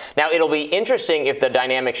unanimous. Now, it'll be interesting if the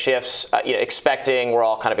dynamic shifts, we're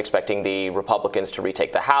all kind of expecting the Republicans to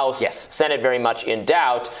retake the House. Yes. Senate very much in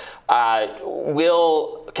doubt.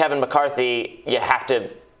 Will Kevin McCarthy have to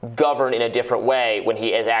govern in a different way when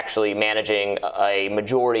he is actually managing a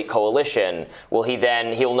majority coalition?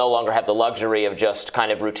 He'll no longer have the luxury of just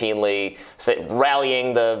kind of routinely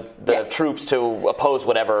rallying the troops to oppose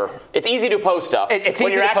whatever. It's easy to oppose stuff.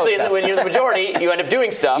 When you're in the majority, you end up doing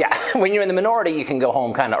stuff. Yeah, when you're in the minority, you can go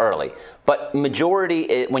home kind of early. But when you're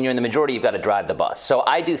in the majority, you've got to drive the bus. So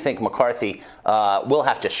I do think McCarthy will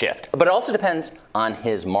have to shift. But it also depends on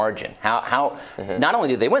his margin. How not only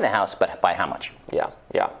do they win the House, but by how much. Yeah.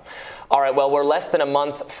 All right, well, we're less than a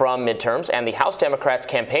month from midterms, and the House Democrats'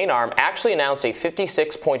 campaign arm actually announced a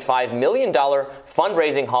 $56.5 million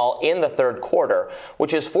fundraising haul in the third quarter,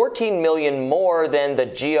 which is $14 million more than the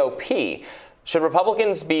GOP. Should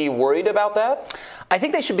Republicans be worried about that? I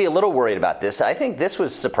think they should be a little worried about this. I think this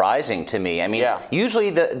was surprising to me. I mean, usually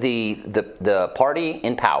the party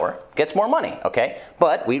in power gets more money, okay?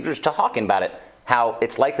 But we were just talking about it, how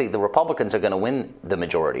it's likely the Republicans are going to win the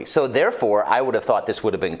majority. So therefore, I would have thought this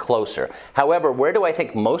would have been closer. However, where do I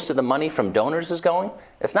think most of the money from donors is going?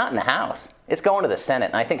 It's not in the House. It's going to the Senate.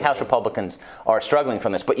 And I think House Republicans are struggling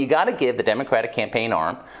from this. But you got to give the Democratic campaign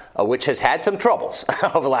arm, which has had some troubles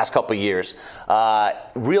over the last couple of years,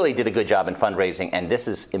 really did a good job in fundraising. And this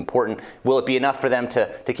is important. Will it be enough for them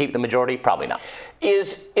to keep the majority? Probably not.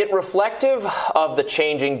 Is it reflective of the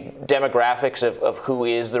changing demographics of who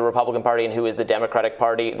is the Republican Party and who is the Democratic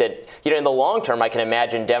Party? That, in the long term, I can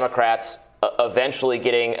imagine Democrats eventually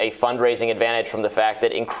getting a fundraising advantage from the fact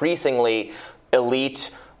that increasingly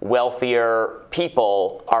elite, wealthier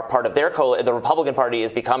people are part of their the Republican Party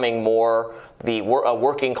is becoming more a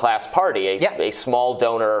working class party, a small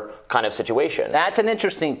donor kind of situation. That's an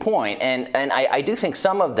interesting point, and I do think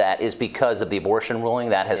some of that is because of the abortion ruling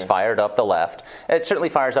that has fired up the left. It certainly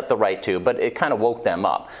fires up the right too, but it kind of woke them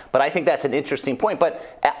up. But I think that's an interesting point. But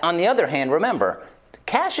on the other hand, remember,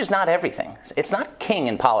 cash is not everything. It's not king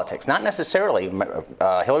in politics. Not necessarily.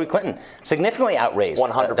 Hillary Clinton significantly outraised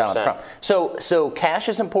 100%. Donald Trump. So cash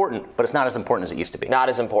is important, but it's not as important as it used to be. Not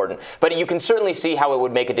as important. But you can certainly see how it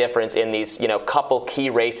would make a difference in these, couple key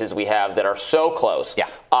races we have that are so close. Yeah.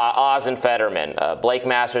 Oz and Fetterman, Blake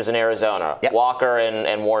Masters in Arizona, Walker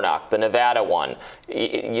and Warnock, the Nevada one.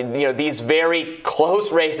 These very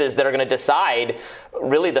close races that are going to decide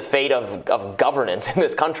really the fate of governance in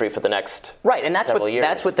this country for the next several years.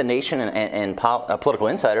 That's what the nation and political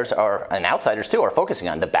insiders and outsiders too are focusing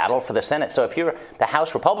on, the battle for the Senate. So if you're the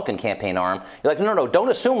House Republican campaign arm, you're like, no, don't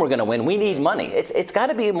assume we're going to win. We need money. It's got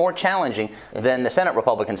to be more challenging than the Senate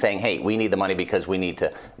Republicans saying, hey, we need the money because we need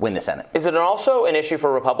to win the Senate. Is it also an issue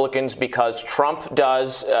for Republicans because Trump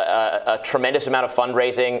does a tremendous amount of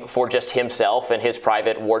fundraising for just himself and his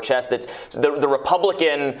private war chest? That the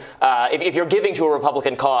Republican, if you're giving to a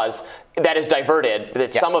Republican cause, that is diverted,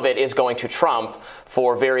 that some of it is going to Trump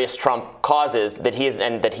for various Trump causes that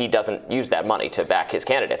he doesn't use that money to back his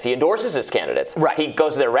candidates. He endorses his candidates. Right. He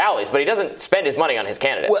goes to their rallies, but he doesn't spend his money on his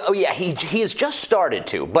candidates. Well, yeah, he has just started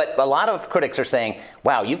to, but a lot of critics are saying,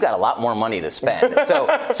 wow, you've got a lot more money to spend.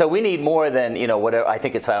 So we need more than, whatever, I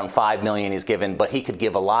think it's around $5 million he's given, but he could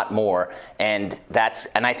give a lot more, and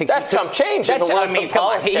I think that's chump change. He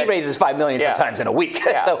raises $5 million sometimes in a week.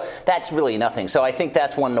 Yeah. So that's really nothing. So I think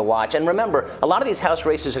that's one to watch. And remember, a lot of these House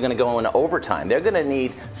races are going to go into overtime. They're going to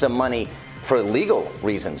need some money for legal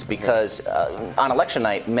reasons because on election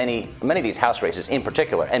night, many of these House races in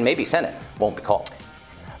particular, and maybe Senate, won't be called.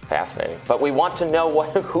 Fascinating. But we want to know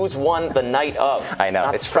who's won the night of. I know.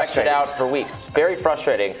 It's frustrating. Out for weeks. Very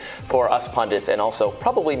frustrating for us pundits and also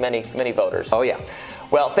probably many voters. Oh, yeah.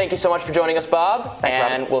 Well, thank you so much for joining us, Bob. Thanks,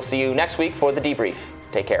 and Robert. We'll see you next week for the debrief.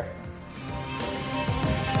 Take care.